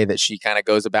way that she kind of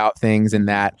goes about things, and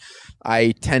that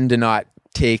I tend to not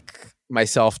take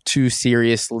myself too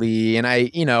seriously, and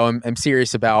I'm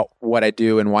serious about what I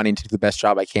do and wanting to do the best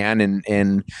job I can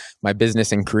in my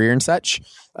business and career and such.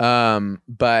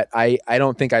 But I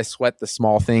don't think I sweat the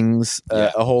small things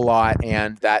a whole lot,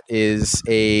 and that is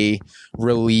a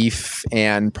relief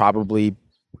and probably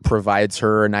provides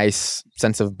her a nice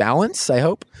sense of balance, I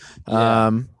hope.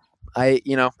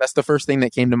 That's the first thing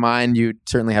that came to mind. You'd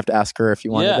certainly have to ask her if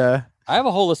you wanted to. I have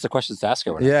a whole list of questions to ask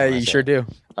her. You sure do.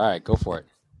 All right, go for it.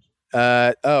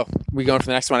 We going for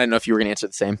the next one? I didn't know if you were going to answer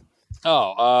the same.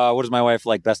 What does my wife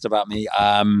like best about me?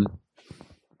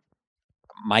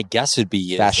 My guess would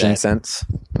be fashion sense,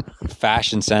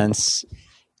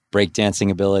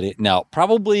 breakdancing ability. No,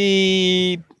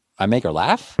 probably I make her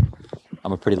laugh.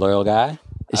 I'm a pretty loyal guy.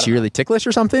 Is she really ticklish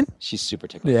or something? She's super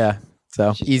ticklish. Yeah.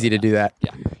 So She's easy to do that.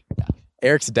 Yeah.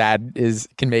 Eric's dad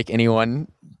can make anyone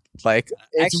like,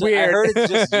 it's actually, weird. I heard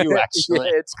it's just you, actually.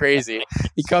 It's crazy.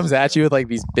 He comes at you with like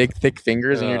these big, thick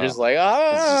fingers, and you're just like,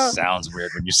 It just sounds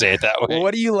weird when you say it that way.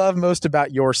 What do you love most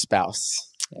about your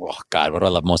spouse? Oh, God, what do I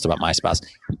love most about my spouse?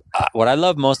 What I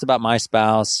love most about my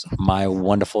spouse, my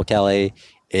wonderful Kelly,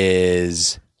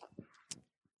 is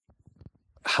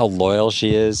how loyal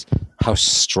she is, how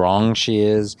strong she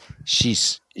is.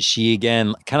 She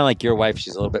again, kind of like your wife,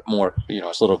 she's a little bit more,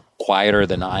 it's a little quieter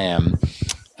than I am.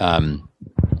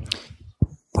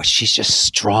 But she's just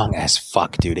strong as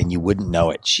fuck, dude, and you wouldn't know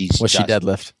it. She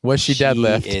deadlift? She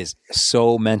is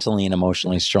so mentally and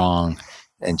emotionally strong,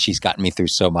 and she's gotten me through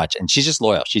so much. And she's just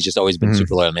loyal. She's just always been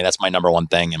super loyal to me. That's my number one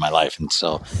thing in my life. And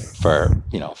so for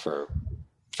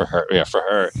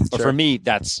her, but for me,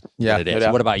 that's what it is.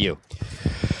 What about you?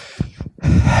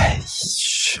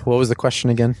 What was the question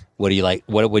again? What do you like?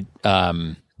 What do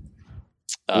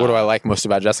I like most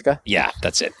about Jessica? Yeah,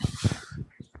 that's it.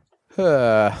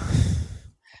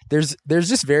 There's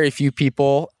just very few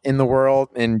people in the world,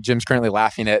 and Jim's currently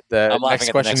laughing at the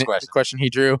next question he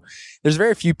drew. There's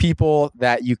very few people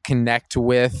that you connect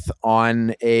with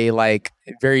on a like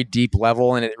very deep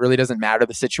level, and it really doesn't matter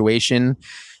the situation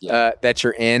that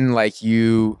you're in. Like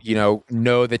you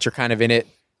know that you're kind of in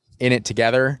it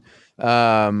together.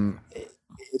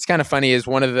 It's kind of funny is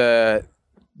one of the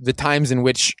times in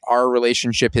which our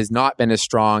relationship has not been as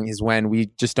strong is when we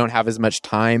just don't have as much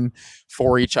time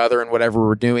for each other and whatever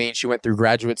we're doing. She went through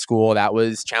graduate school. That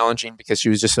was challenging because she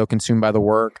was just so consumed by the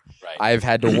work. Right. I've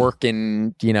had to work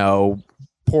in,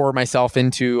 pour myself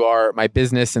into my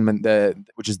business and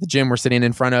which is the gym we're sitting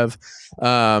in front of.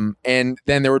 And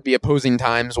then there would be opposing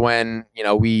times when,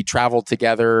 we traveled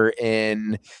together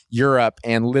in Europe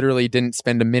and literally didn't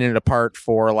spend a minute apart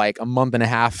for like a month and a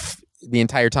half the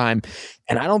entire time.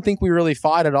 And I don't think we really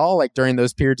fought at all, like during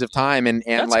those periods of time. And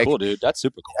that's like, cool, dude. That's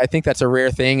super cool. I think that's a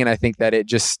rare thing. And I think that it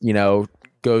just,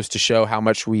 goes to show how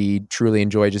much we truly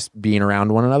enjoy just being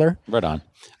around one another. Right on.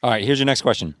 All right. Here's your next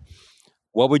question.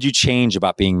 What would you change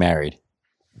about being married?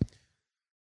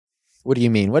 What do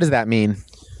you mean? What does that mean?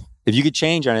 If you could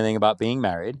change anything about being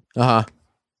married, what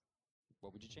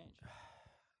would you change?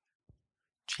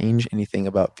 Change anything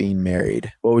about being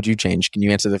married? What would you change? Can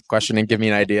you answer the question and give me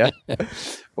an idea?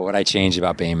 What would I change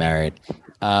about being married?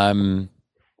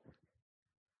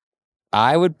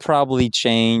 I would probably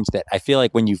change that. I feel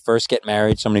like when you first get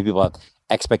married, so many people have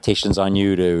expectations on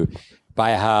you to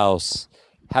buy a house,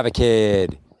 have a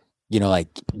kid, like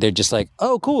they're just like,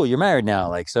 oh, cool, you're married now.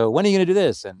 Like, so when are you going to do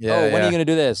this? And when are you going to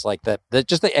do this? Like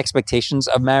just the expectations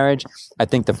of marriage. I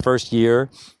think the first year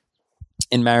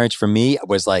in marriage for me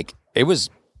was like, it was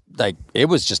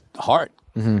just hard.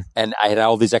 Mm-hmm. And I had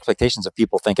all these expectations of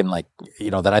people thinking like,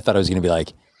 that I thought it was going to be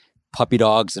like puppy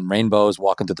dogs and rainbows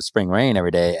walking through the spring rain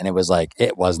every day. And it was like,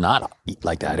 it was not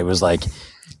like that. It was like,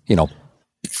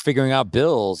 figuring out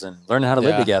bills and learning how to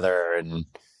live together and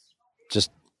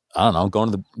just, I don't know,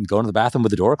 going to the bathroom with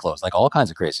the door closed, like all kinds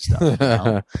of crazy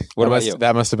stuff. What about you?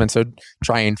 That must have been so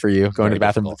trying for you, going to the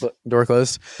bathroom with the door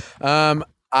closed.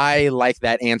 I like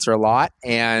that answer a lot,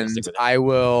 and I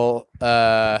will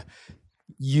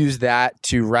use that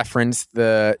to reference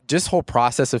the just whole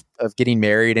process of getting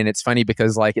married. And it's funny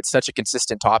because like it's such a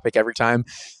consistent topic every time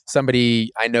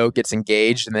somebody I know gets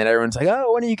engaged, and then everyone's like,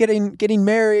 oh, when are you getting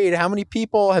married? How many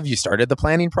people? Have you started the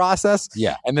planning process?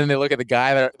 Yeah. And then they look at the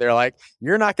guy, they're like,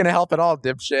 you're not going to help at all,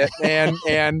 dipshit. And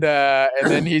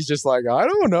then he's just like, I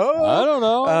don't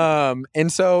know.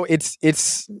 And so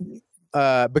it's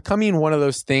becoming one of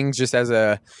those things, just as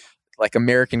like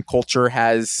American culture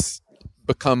has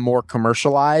become more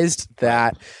commercialized,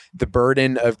 that the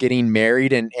burden of getting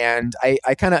married and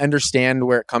I kind of understand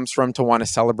where it comes from to want to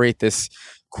celebrate this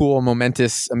cool,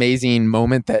 momentous, amazing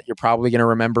moment that you're probably going to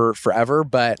remember forever.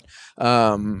 But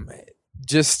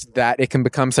just that it can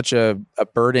become such a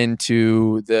burden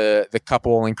to the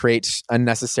couple and creates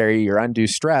unnecessary or undue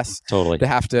stress. Totally. To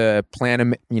have to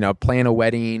plan a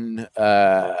wedding,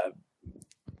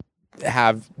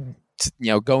 have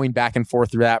going back and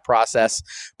forth through that process,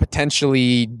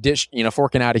 potentially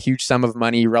forking out a huge sum of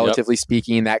money, relatively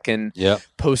speaking, that can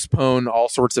postpone all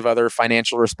sorts of other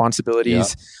financial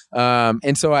responsibilities.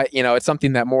 And so it's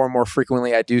something that more and more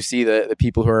frequently I do see the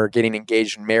people who are getting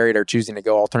engaged and married are choosing to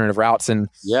go alternative routes. And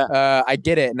I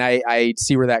get it. And I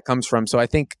see where that comes from. So I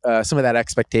think some of that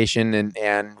expectation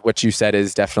and what you said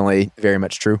is definitely very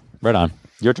much true. Right on.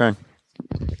 Your turn.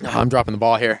 I'm dropping the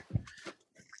ball here.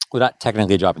 Well, not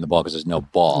technically dropping the ball because there's no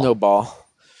ball. No ball.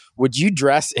 Would you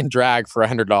dress in drag for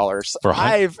 $100?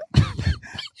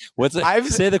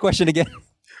 Say the question again.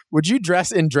 Would you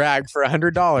dress in drag for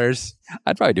 $100?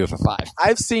 I'd probably do it for $5.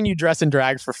 I've seen you dress in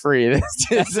drag for free.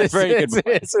 That's a very good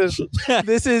point.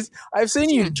 I've seen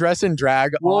you dress in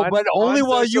drag. But only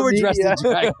while you were dressed in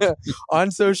drag.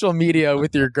 On social media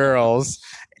with your girls.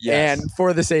 Yes. And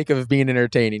for the sake of being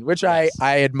entertaining, which I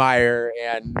admire,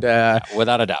 and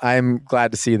without a doubt, I'm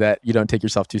glad to see that you don't take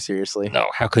yourself too seriously. No,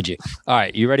 how could you? All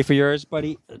right, you ready for yours,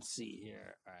 buddy? Let's see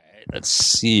here. All right, let's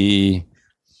see.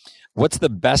 What's the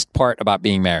best part about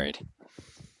being married?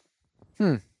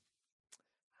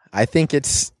 I think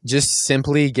it's just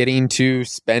simply getting to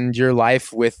spend your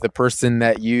life with the person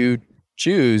that you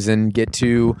choose and get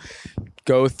to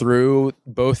go through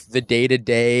both the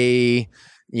day-to-day,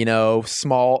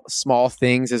 small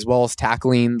things, as well as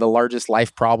tackling the largest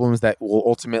life problems that will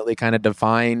ultimately kind of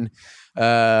define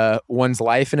one's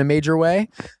life in a major way.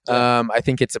 I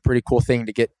think it's a pretty cool thing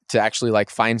to get to actually like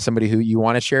find somebody who you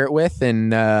want to share it with,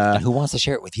 and who wants to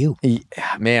share it with you.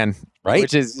 Yeah, man, right?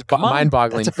 Which is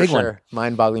mind-boggling. That's a big one.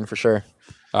 Mind-boggling for sure.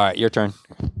 All right, your turn.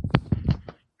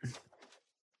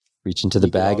 Reach into the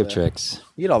bag of tricks.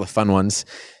 You get all the fun ones.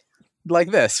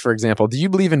 Like this, for example. Do you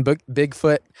believe in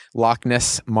Bigfoot, Loch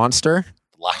Ness Monster?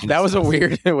 That was a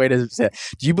weird way to say it.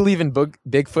 Do you believe in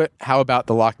Bigfoot? How about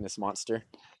the Loch Ness Monster?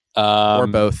 Or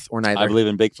both, or neither? I believe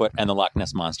in Bigfoot and the Loch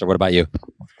Ness Monster. What about you?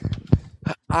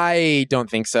 I don't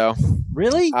think so.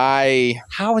 Really?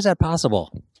 How is that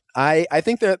possible? I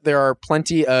think that there are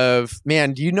plenty of...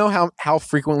 Man, do you know how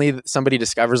frequently somebody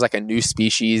discovers like a new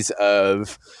species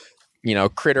of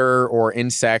critter or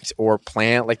insect or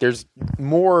plant. Like there's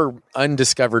more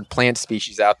undiscovered plant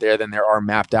species out there than there are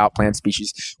mapped out plant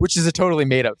species, which is a totally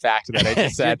made up fact that I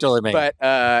just said. Totally made but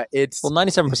it's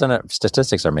 97% of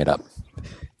statistics are made up.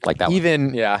 Like that.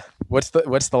 Even What's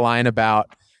the line about?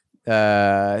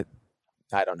 I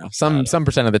don't know. Some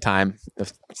percent of the time,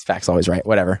 the fact's always right.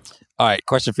 Whatever. All right.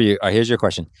 Question for you. All right, here's your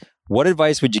question. What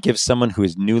advice would you give someone who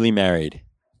is newly married?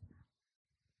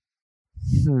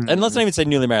 And let's not even say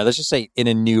newly married. Let's just say in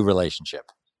a new relationship.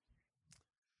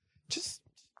 Just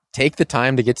take the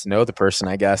time to get to know the person,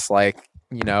 I guess. Like,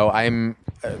 I'm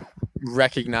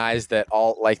recognize that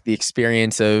all like the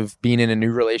experience of being in a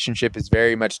new relationship is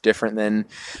very much different than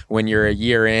when you're a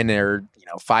year in or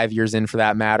 5 years in for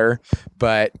that matter.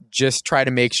 But just try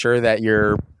to make sure that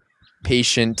you're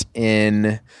patient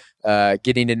in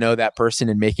getting to know that person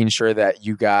and making sure that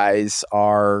you guys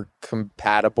are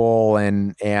compatible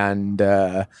and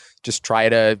just try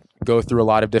to go through a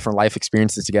lot of different life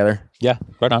experiences together. Yeah,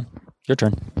 right on. Your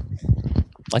turn. I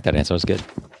like that answer. That was good.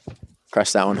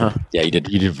 Crushed that one, huh? Yeah, you did.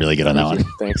 You did really good on that one.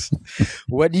 Thanks.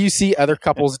 What do you see other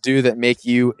couples do that make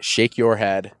you shake your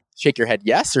head? Shake your head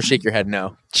yes or shake your head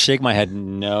no? Shake my head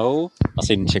no. I'll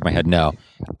say shake my head no.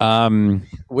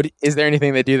 What is there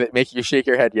anything they do that make you shake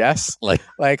your head yes? Like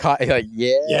yeah.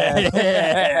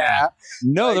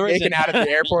 No, like there isn't. making out at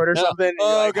the airport or something. And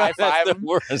Oh God, God, that's the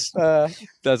worst.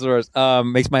 That's the worst.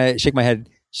 Makes me shake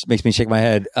my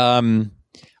head.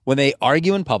 When they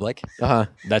argue in public,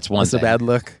 that's one. That's thing. a bad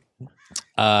look.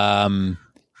 That's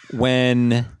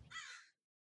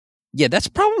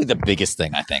probably the biggest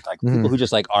thing, I think. Like people who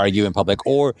just like argue in public,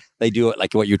 or they do it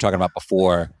like what you were talking about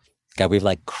before. God, we have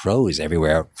like crows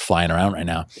everywhere flying around right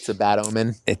now. It's a bad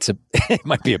omen. It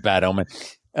might be a bad omen.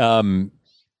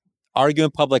 Argue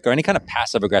in public or any kind of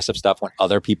passive aggressive stuff when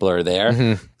other people are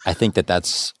there. I think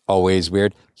that's always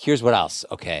weird. Here's what else.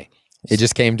 Okay. It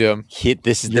just came to him.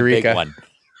 This is Eureka. The big one.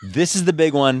 This is the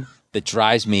big one that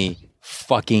drives me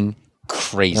fucking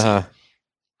crazy.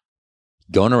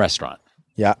 Go in a restaurant.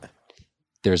 Yeah.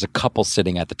 There's a couple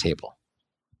sitting at the table.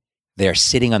 They're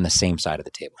sitting on the same side of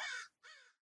the table.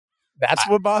 That's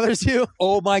what bothers you?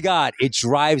 Oh my God. It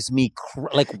drives me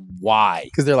why?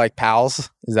 Because they're like pals?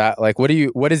 Is that like, what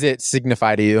does it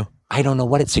signify to you? I don't know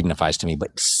what it signifies to me,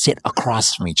 but sit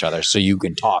across from each other so you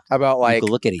can talk. How about like,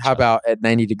 look at each other. About at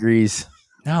 90 degrees?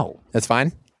 No. That's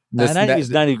fine?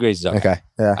 90 degrees is okay. Okay.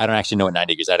 Yeah. I don't actually know what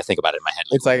 90 degrees is. I had to think about it in my head.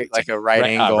 It's like a right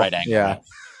angle. Right angle. Yeah.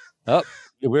 Oh,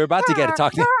 we're about to get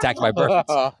attacked by birds.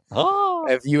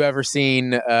 Have you ever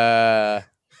seen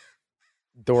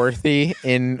Dorothy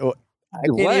in...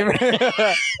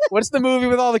 What's the movie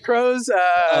with all the crows?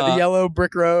 The Yellow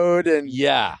Brick Road and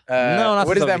no,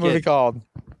 what is that movie called?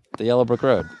 The Yellow Brick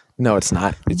Road. No, it's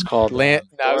not. It's called Land.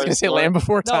 No, I was going to say Land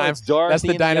Before Time. It's Dorothy. That's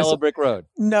the dinosaur. Yellow Brick Road.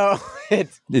 No,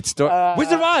 it's Wizard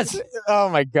of Oz. Oh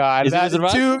my God! Wizard of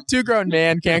Oz? Two grown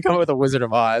men can't come up with a Wizard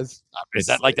of Oz. Is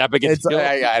that like that big?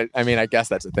 I mean, I guess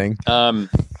that's a thing.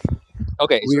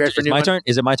 Okay, so it's my turn.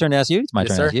 Is it my turn to ask you? It's my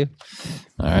turn to ask you.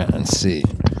 All right, let's see.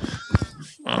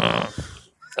 My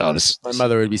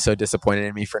mother would be so disappointed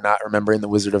in me for not remembering the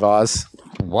Wizard of Oz.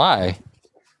 Why?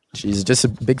 She's just a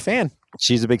big fan.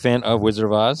 She's a big fan of Wizard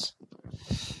of Oz.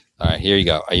 All right, here you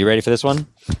go. Are you ready for this one?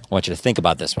 I want you to think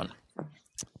about this one.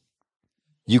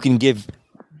 You can give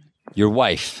your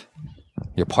wife,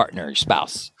 your partner, your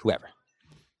spouse, whoever,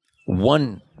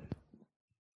 one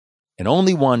and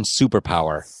only one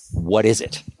superpower. What is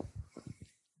it?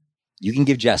 You can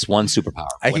give Jess one superpower.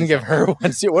 I can give her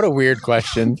one. What a weird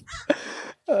question.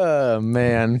 Oh,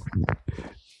 man.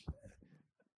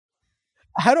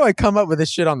 How do I come up with this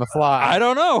shit on the fly? I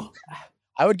don't know.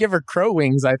 I would give her crow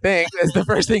wings, I think. That's the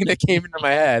first thing that came into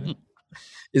my head.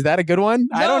 Is that a good one?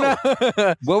 No. I don't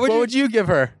know. What would you give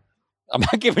her? I'm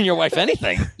not giving your wife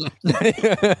anything.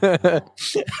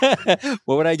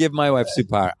 What would I give my wife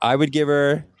superpower? I would give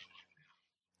her...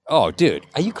 Oh, dude,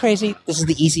 are you crazy? This is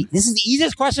the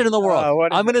easiest question in the world.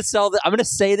 I'm going to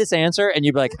say this answer and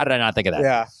you'd be like, how did I not think of that?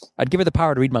 Yeah. I'd give her the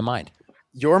power to read my mind.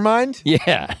 Your mind?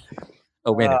 Yeah.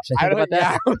 Oh, wait a minute. Should I think about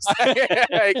that?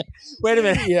 Wait a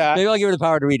minute. Yeah. Maybe I'll give her the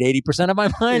power to read 80% of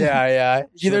my mind. Yeah.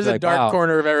 There's a dark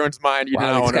corner of everyone's mind you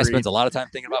don't want to read. This guy spends a lot of time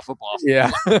thinking about football.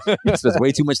 Yeah. He spends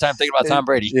way too much time thinking about Tom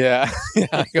Brady. Yeah.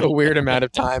 Like a weird amount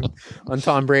of time on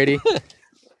Tom Brady.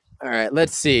 All right,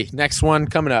 let's see. Next one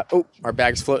coming up. Oh, our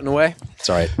bag's floating away.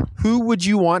 It's all right. Who would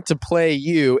you want to play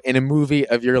you in a movie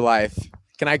of your life?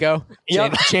 Can I go?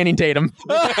 Yep. Channing Tatum.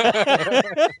 All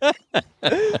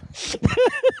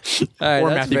right,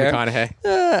 or Matthew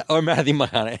McConaughey. Or Matthew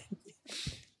McConaughey.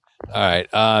 All right.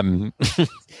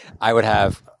 I would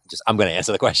have I'm going to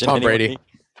answer the question. Tom Brady.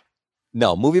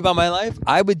 No, movie about my life.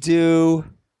 I would do.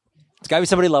 It's got to be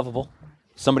somebody lovable,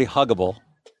 somebody huggable.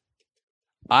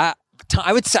 I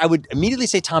would immediately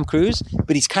say Tom Cruise,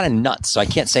 but he's kind of nuts, so I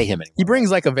can't say him anymore. He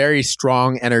brings like a very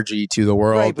strong energy to the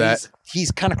world. Right, that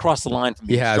he's kind of crossed the line from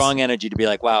being strong energy to be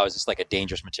like, wow, is this like a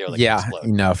dangerous material?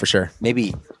 No, for sure.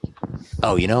 Maybe.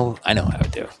 Oh, I know what I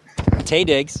would do. Taye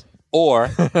Diggs or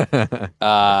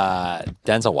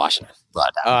Denzel Washington. Oh,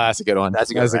 that's a good one.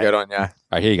 That's a good one. Yeah. All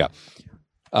right, here you go.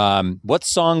 What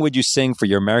song would you sing for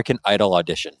your American Idol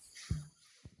audition?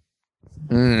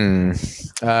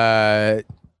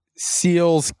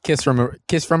 Seal's Kiss from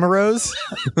a Rose.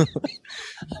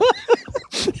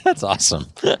 That's awesome.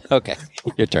 Okay,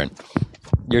 your turn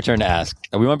to ask.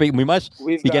 We must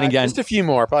be getting down. Just a few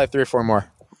more, probably 3 or 4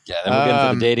 more. Yeah, then we'll get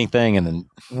into the dating thing, and then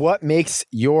what makes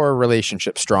your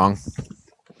relationship strong?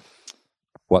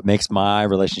 What makes my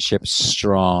relationship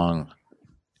strong?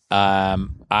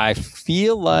 I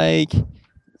feel like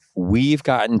we've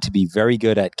gotten to be very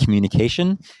good at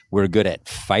communication. We're good at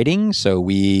fighting, so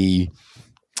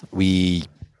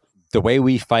the way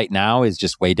we fight now is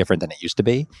just way different than it used to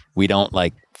be. We don't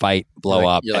like fight, blow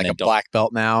up. You're like a black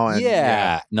belt now. And,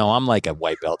 yeah. No, I'm like a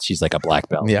white belt. She's like a black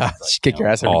belt. Yeah. Like, she kick your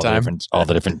ass every time. All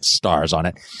the different stars on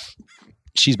it.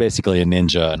 She's basically a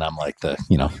ninja, and I'm like the,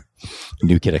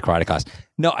 new kid at karate class.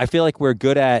 No, I feel like we're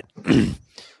good at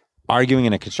arguing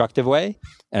in a constructive way.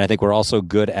 And I think we're also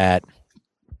good at,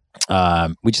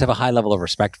 we just have a high level of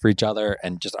respect for each other,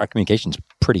 and just our communication's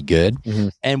pretty good. Mm-hmm.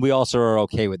 And we also are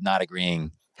okay with not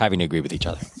having to agree with each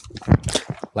other.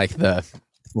 Like the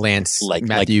Lance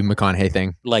Matthew McConaughey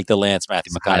thing. Like the Lance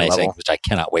Matthew McConaughey thing, which I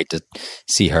cannot wait to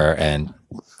see her and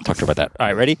talk to her about that. All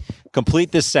right, ready?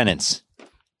 Complete this sentence.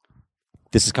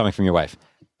 This is coming from your wife.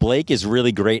 Blake is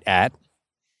really great at...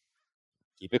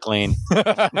 Keep it clean.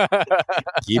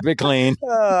 Keep it clean.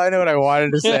 Oh, I know what I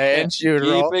wanted to say. And she would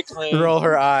roll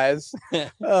her eyes.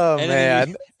 Oh,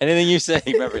 man. Anything you say,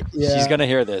 remember, she's going to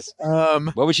hear this.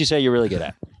 What would she say you're really good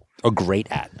at? Or great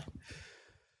at?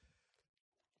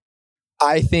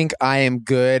 I think I am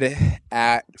good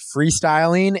at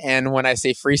freestyling. And when I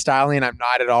say freestyling, I'm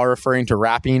not at all referring to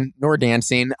rapping nor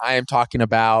dancing. I am talking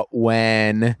about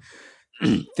when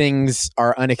things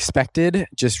are unexpected,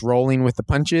 just rolling with the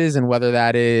punches, and whether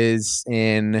that is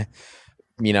in,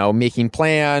 making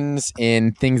plans,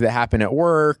 in things that happen at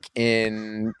work,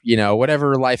 in,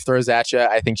 whatever life throws at you.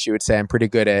 I think she would say I'm pretty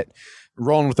good at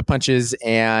rolling with the punches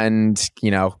and,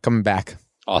 coming back.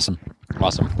 Awesome.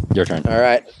 Your turn. All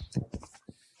right.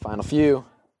 Final few.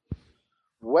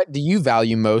 What do you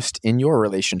value most in your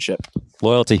relationship?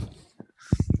 Loyalty.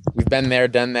 We've been there,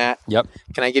 done that. Yep.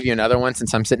 Can I give you another one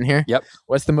since I'm sitting here? Yep.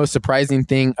 What's the most surprising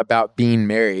thing about being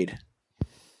married?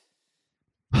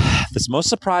 The most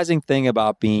surprising thing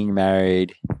about being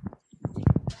married...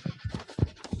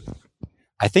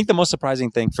 I think the most surprising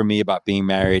thing for me about being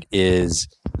married is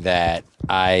that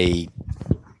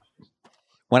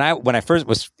when I first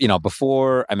was,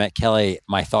 before I met Kelly,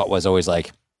 my thought was always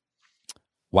like,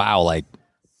 wow, like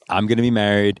I'm going to be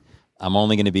married. I'm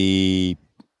only going to be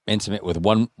intimate with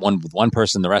one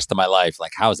person the rest of my life.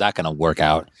 Like, how is that going to work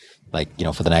out? Like,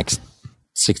 for the next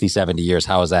 60, 70 years,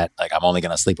 how is that? Like, I'm only going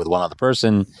to sleep with one other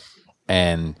person.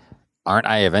 And aren't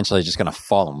I eventually just going to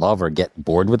fall in love or get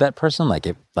bored with that person? Like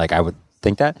I would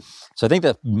think that. So I think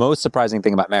the most surprising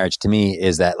thing about marriage to me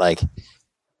is that like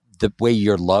the way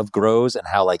your love grows, and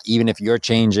how like even if you're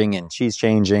changing and she's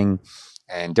changing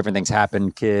and different things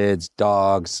happen, kids,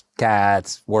 dogs,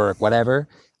 cats, work, whatever,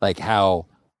 like how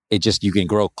it just, you can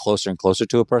grow closer and closer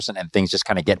to a person, and things just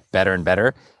kind of get better and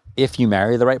better if you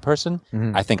marry the right person.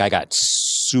 Mm-hmm. I think I got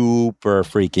super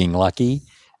freaking lucky,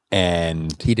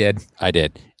 and I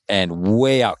did. And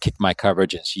way out kicked my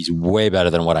coverage, and she's way better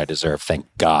than what I deserve. Thank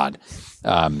God.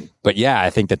 But yeah, I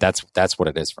think that's what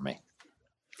it is for me.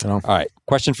 All right.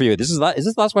 Question for you. Is this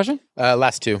the last question?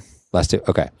 Last two.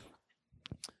 Okay.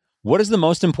 What is the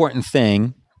most important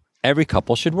thing every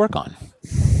couple should work on?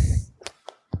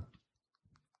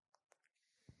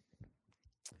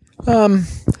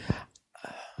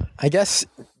 I guess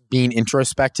being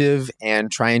introspective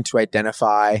and trying to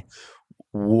identify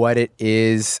what it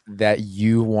is that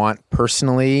you want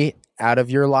personally out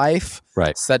of your life,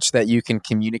 right? Such that you can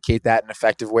communicate that in an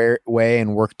effective way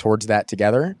and work towards that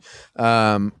together.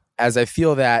 As I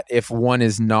feel that if one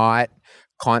is not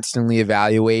constantly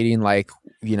evaluating, like,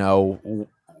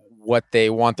 what they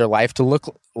want their life to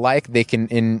look like, they can,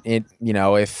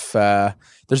 if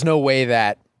there's no way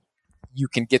that you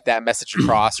can get that message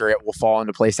across, or it will fall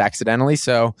into place accidentally.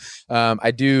 So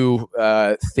I do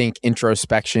think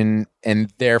introspection,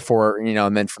 and therefore,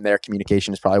 and then from there,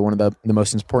 communication is probably one of the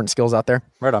most important skills out there.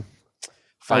 Right on.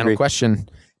 Final question.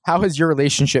 How has your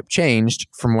relationship changed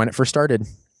from when it first started?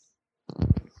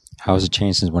 How has it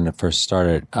changed since when it first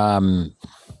started?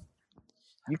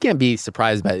 You can't be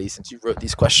surprised by these since you wrote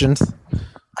these questions.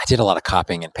 I did a lot of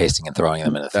copying and pasting and throwing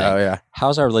them in a thing. Oh, yeah.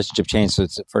 How's our relationship changed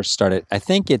since it first started? I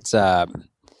think it's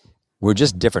we're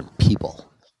just different people.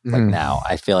 Like now,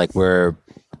 I feel like we're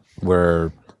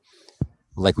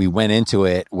like we went into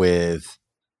it with,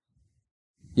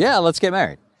 yeah, let's get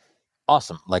married.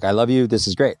 Awesome. Like, I love you. This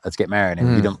is great. Let's get married.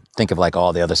 And we don't think of like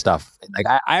all the other stuff. Like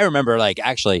I remember like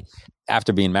actually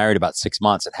after being married about 6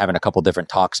 months and having a couple different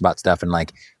talks about stuff. And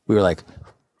like, we were like,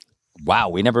 wow,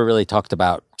 we never really talked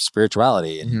about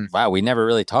spirituality. And wow, we never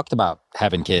really talked about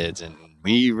having kids. And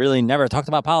we really never talked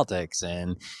about politics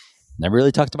and never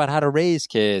really talked about how to raise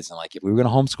kids. And like, if we were going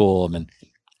to homeschool them. And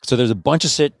so there's a bunch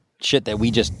of shit that we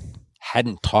just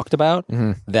hadn't talked about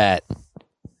that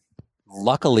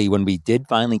luckily when we did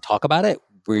finally talk about it,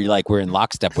 we're in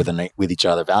lockstep with each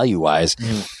other value wise,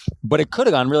 but it could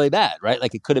have gone really bad, right?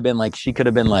 Like it could have been like, she could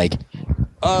have been like,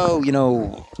 oh, you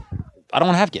know, I don't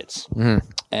want to have kids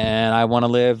and I want to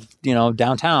live, you know,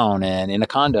 downtown and in a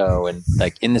condo and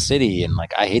like in the city. And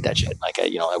like, I hate that shit. Like,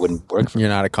 I wouldn't work for You're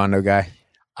not a condo guy.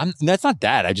 That's not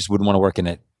that. I just wouldn't want to work in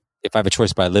it. If I have a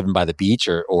choice by living by the beach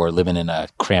or living in a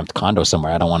cramped condo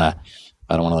somewhere, I don't want to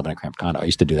live in a cramped condo. I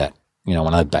used to do that, you know,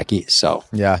 when I lived back east. So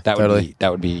yeah, that would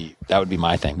be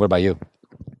my thing. What about you?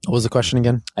 What was the question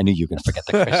again? I knew you were going to forget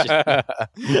the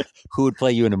question. Who would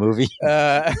play you in a movie?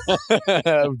 I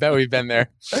bet we've been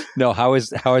there. No, how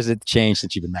has it changed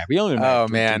since you've been married? We only been married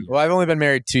man. Well, I've only been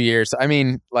married 2 years. I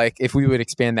mean, like if we would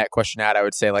expand that question out, I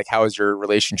would say like, how has your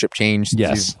relationship changed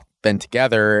since you've been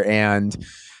together? And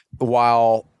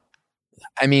while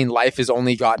I mean, life has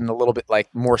only gotten a little bit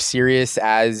like more serious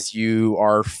as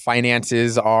our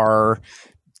finances are,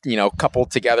 you know,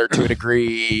 coupled together to a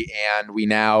degree, and we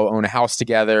now own a house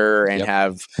together and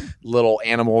have little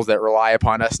animals that rely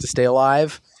upon us to stay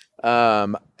alive.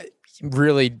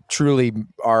 Really, truly,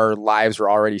 our lives were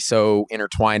already so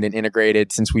intertwined and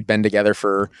integrated since we'd been together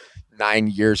for 9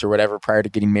 years or whatever prior to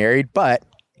getting married. But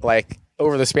like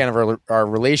over the span of our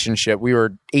relationship, we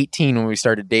were 18 when we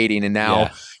started dating, and now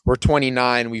we're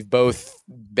 29. We've both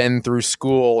been through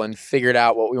school and figured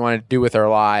out what we want to do with our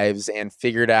lives and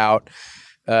figured out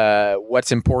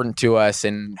what's important to us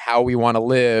and how we want to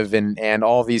live and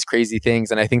all of these crazy things.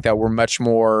 And I think that we're much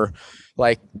more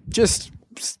like just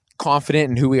confident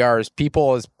in who we are as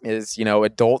people, as you know,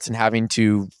 adults, and having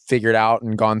to figure it out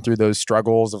and gone through those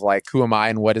struggles of like, who am I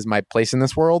and what is my place in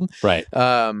this world? Right.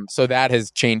 So that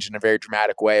has changed in a very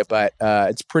dramatic way, but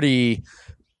it's pretty,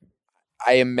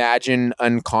 I imagine,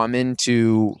 uncommon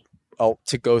to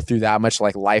go through that much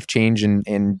like life change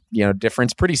and you know,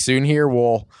 difference. Pretty soon here,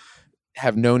 we'll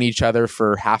have known each other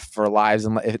for half of our lives,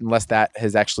 unless that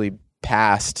has actually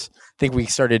passed. I think we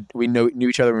knew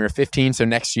each other when we were 15. So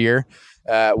next year,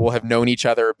 we'll have known each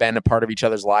other, been a part of each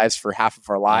other's lives for half of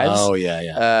our lives. Oh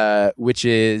yeah. Which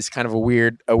is kind of a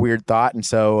weird thought. And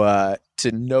so to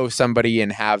know somebody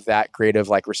and have that creative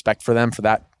like respect for them for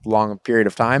that long period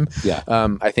of time,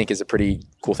 I think is a pretty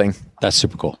cool thing. That's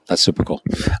super cool.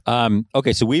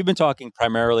 Okay, so we've been talking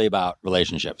primarily about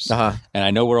relationships, and I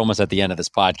know we're almost at the end of this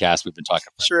podcast. We've been talking.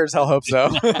 Sure as hell hope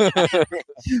so.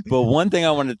 But one thing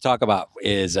I wanted to talk about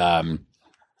is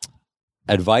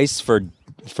advice for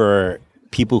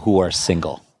people who are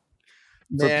single.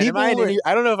 Man,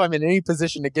 I don't know if I'm in any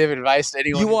position to give advice to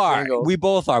anyone. You are. Single. We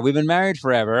both are. We've been married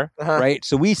forever, right?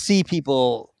 So we see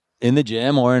people in the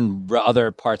gym or in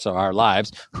other parts of our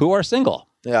lives who are single.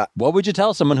 Yeah. What would you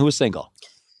tell someone who is single?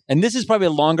 And this is probably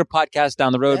a longer podcast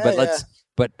down the road,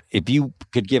 but if you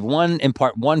could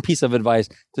impart one piece of advice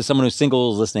to someone who's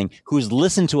single, who's listening, who's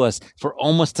listened to us for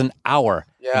almost an hour,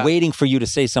 waiting for you to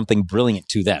say something brilliant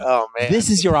to them. Oh man, this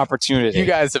is your opportunity. You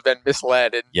guys have been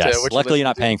misled. Luckily you're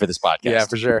not paying for this podcast. Yeah,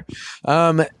 for sure.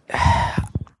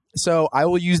 So I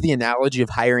will use the analogy of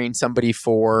hiring somebody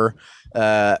for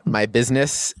my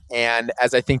business, and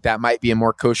as I think that might be a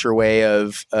more kosher way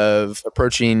of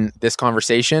approaching this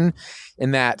conversation,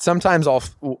 in that sometimes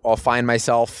I'll find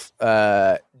myself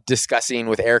discussing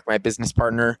with Eric, my business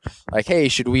partner, like, hey,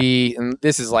 should we, and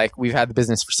this is like, we've had the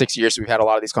business for 6 years, so we've had a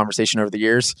lot of these conversations over the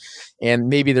years, and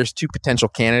maybe there's two potential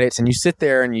candidates, and you sit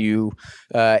there and you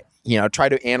try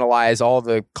to analyze all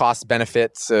the cost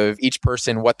benefits of each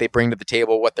person, what they bring to the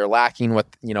table, what they're lacking,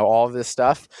 all of this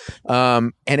stuff.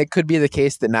 And it could be the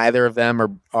case that neither of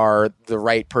them are the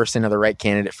right person or the right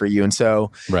candidate for you. And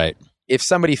so if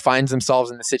somebody finds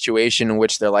themselves in the situation in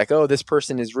which they're like, oh, this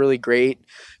person is really great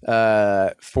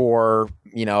because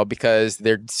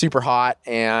they're super hot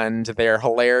and they're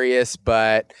hilarious,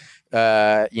 but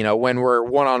when we're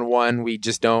one-on-one, we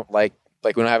just don't like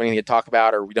like we don't have anything to talk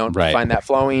about, or we don't find that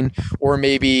flowing, or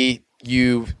maybe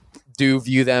you do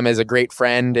view them as a great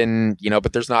friend and,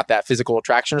 but there's not that physical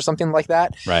attraction or something like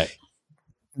that. Right.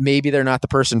 Maybe they're not the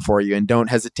person for you, and don't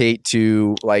hesitate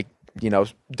to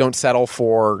don't settle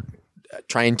for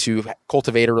trying to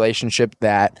cultivate a relationship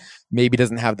that maybe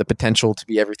doesn't have the potential to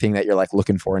be everything that you're like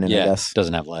looking for in it, I guess.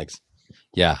 Doesn't have legs.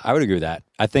 Yeah, I would agree with that.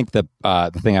 I think the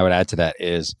thing I would add to that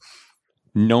is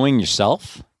knowing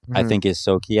yourself, I think is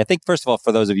so key. I think, first of all,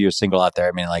 for those of you who are single out there,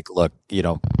 I mean, like, look,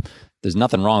 there's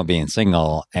nothing wrong with being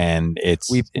single, and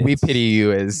we pity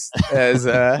you as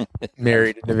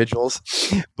married individuals.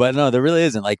 But no, there really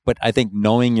isn't. Like, but I think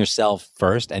knowing yourself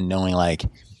first and knowing like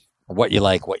what you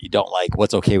like, what you don't like,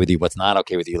 what's okay with you, what's not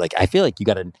okay with you. Like, I feel like you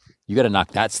gotta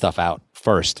knock that stuff out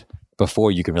first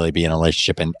before you can really be in a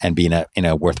relationship and be in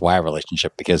a worthwhile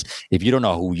relationship. Because if you don't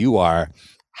know who you are,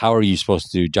 how are you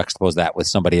supposed to juxtapose that with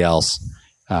somebody else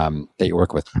that you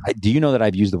work with? Do you know that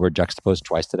I've used the word juxtapose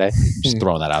twice today? Just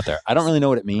throwing that out there. I don't really know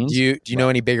what it means. Do you know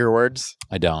any bigger words?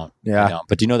 I don't. Yeah. I don't.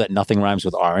 But do you know that nothing rhymes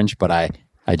with orange, but I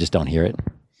just don't hear it?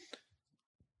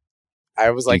 I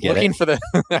was like looking for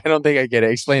I don't think I get it.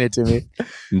 Explain it to me.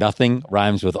 Nothing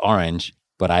rhymes with orange,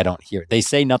 but I don't hear it. They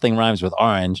say nothing rhymes with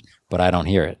orange, but I don't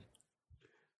hear it.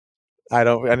 I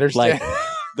don't understand. Like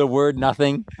the word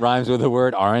nothing rhymes with the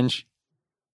word orange.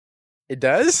 It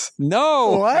does?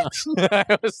 No. What?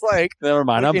 I was like, never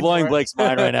mind. I'm blowing Blake's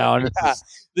mind right now. And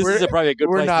this is probably a good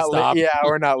place to stop.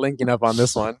 We're not linking up on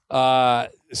this one.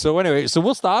 So anyway,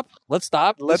 we'll stop. Let's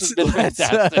stop. This has been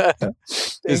fantastic.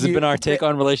 This has been our take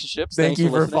on relationships. Thank you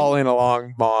for following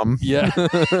along, Mom. Yeah.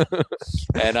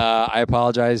 And I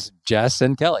apologize, Jess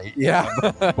and Kelly. Yeah.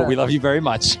 But we love you very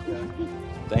much.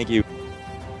 Thank you.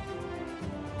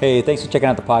 Hey, thanks for checking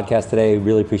out the podcast today.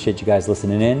 Really appreciate you guys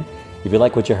listening in. If you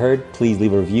like what you heard, please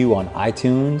leave a review on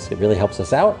iTunes. It really helps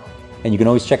us out. And you can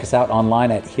always check us out online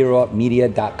at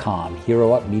heroupmedia.com.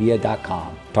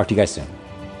 Heroupmedia.com. Talk to you guys soon.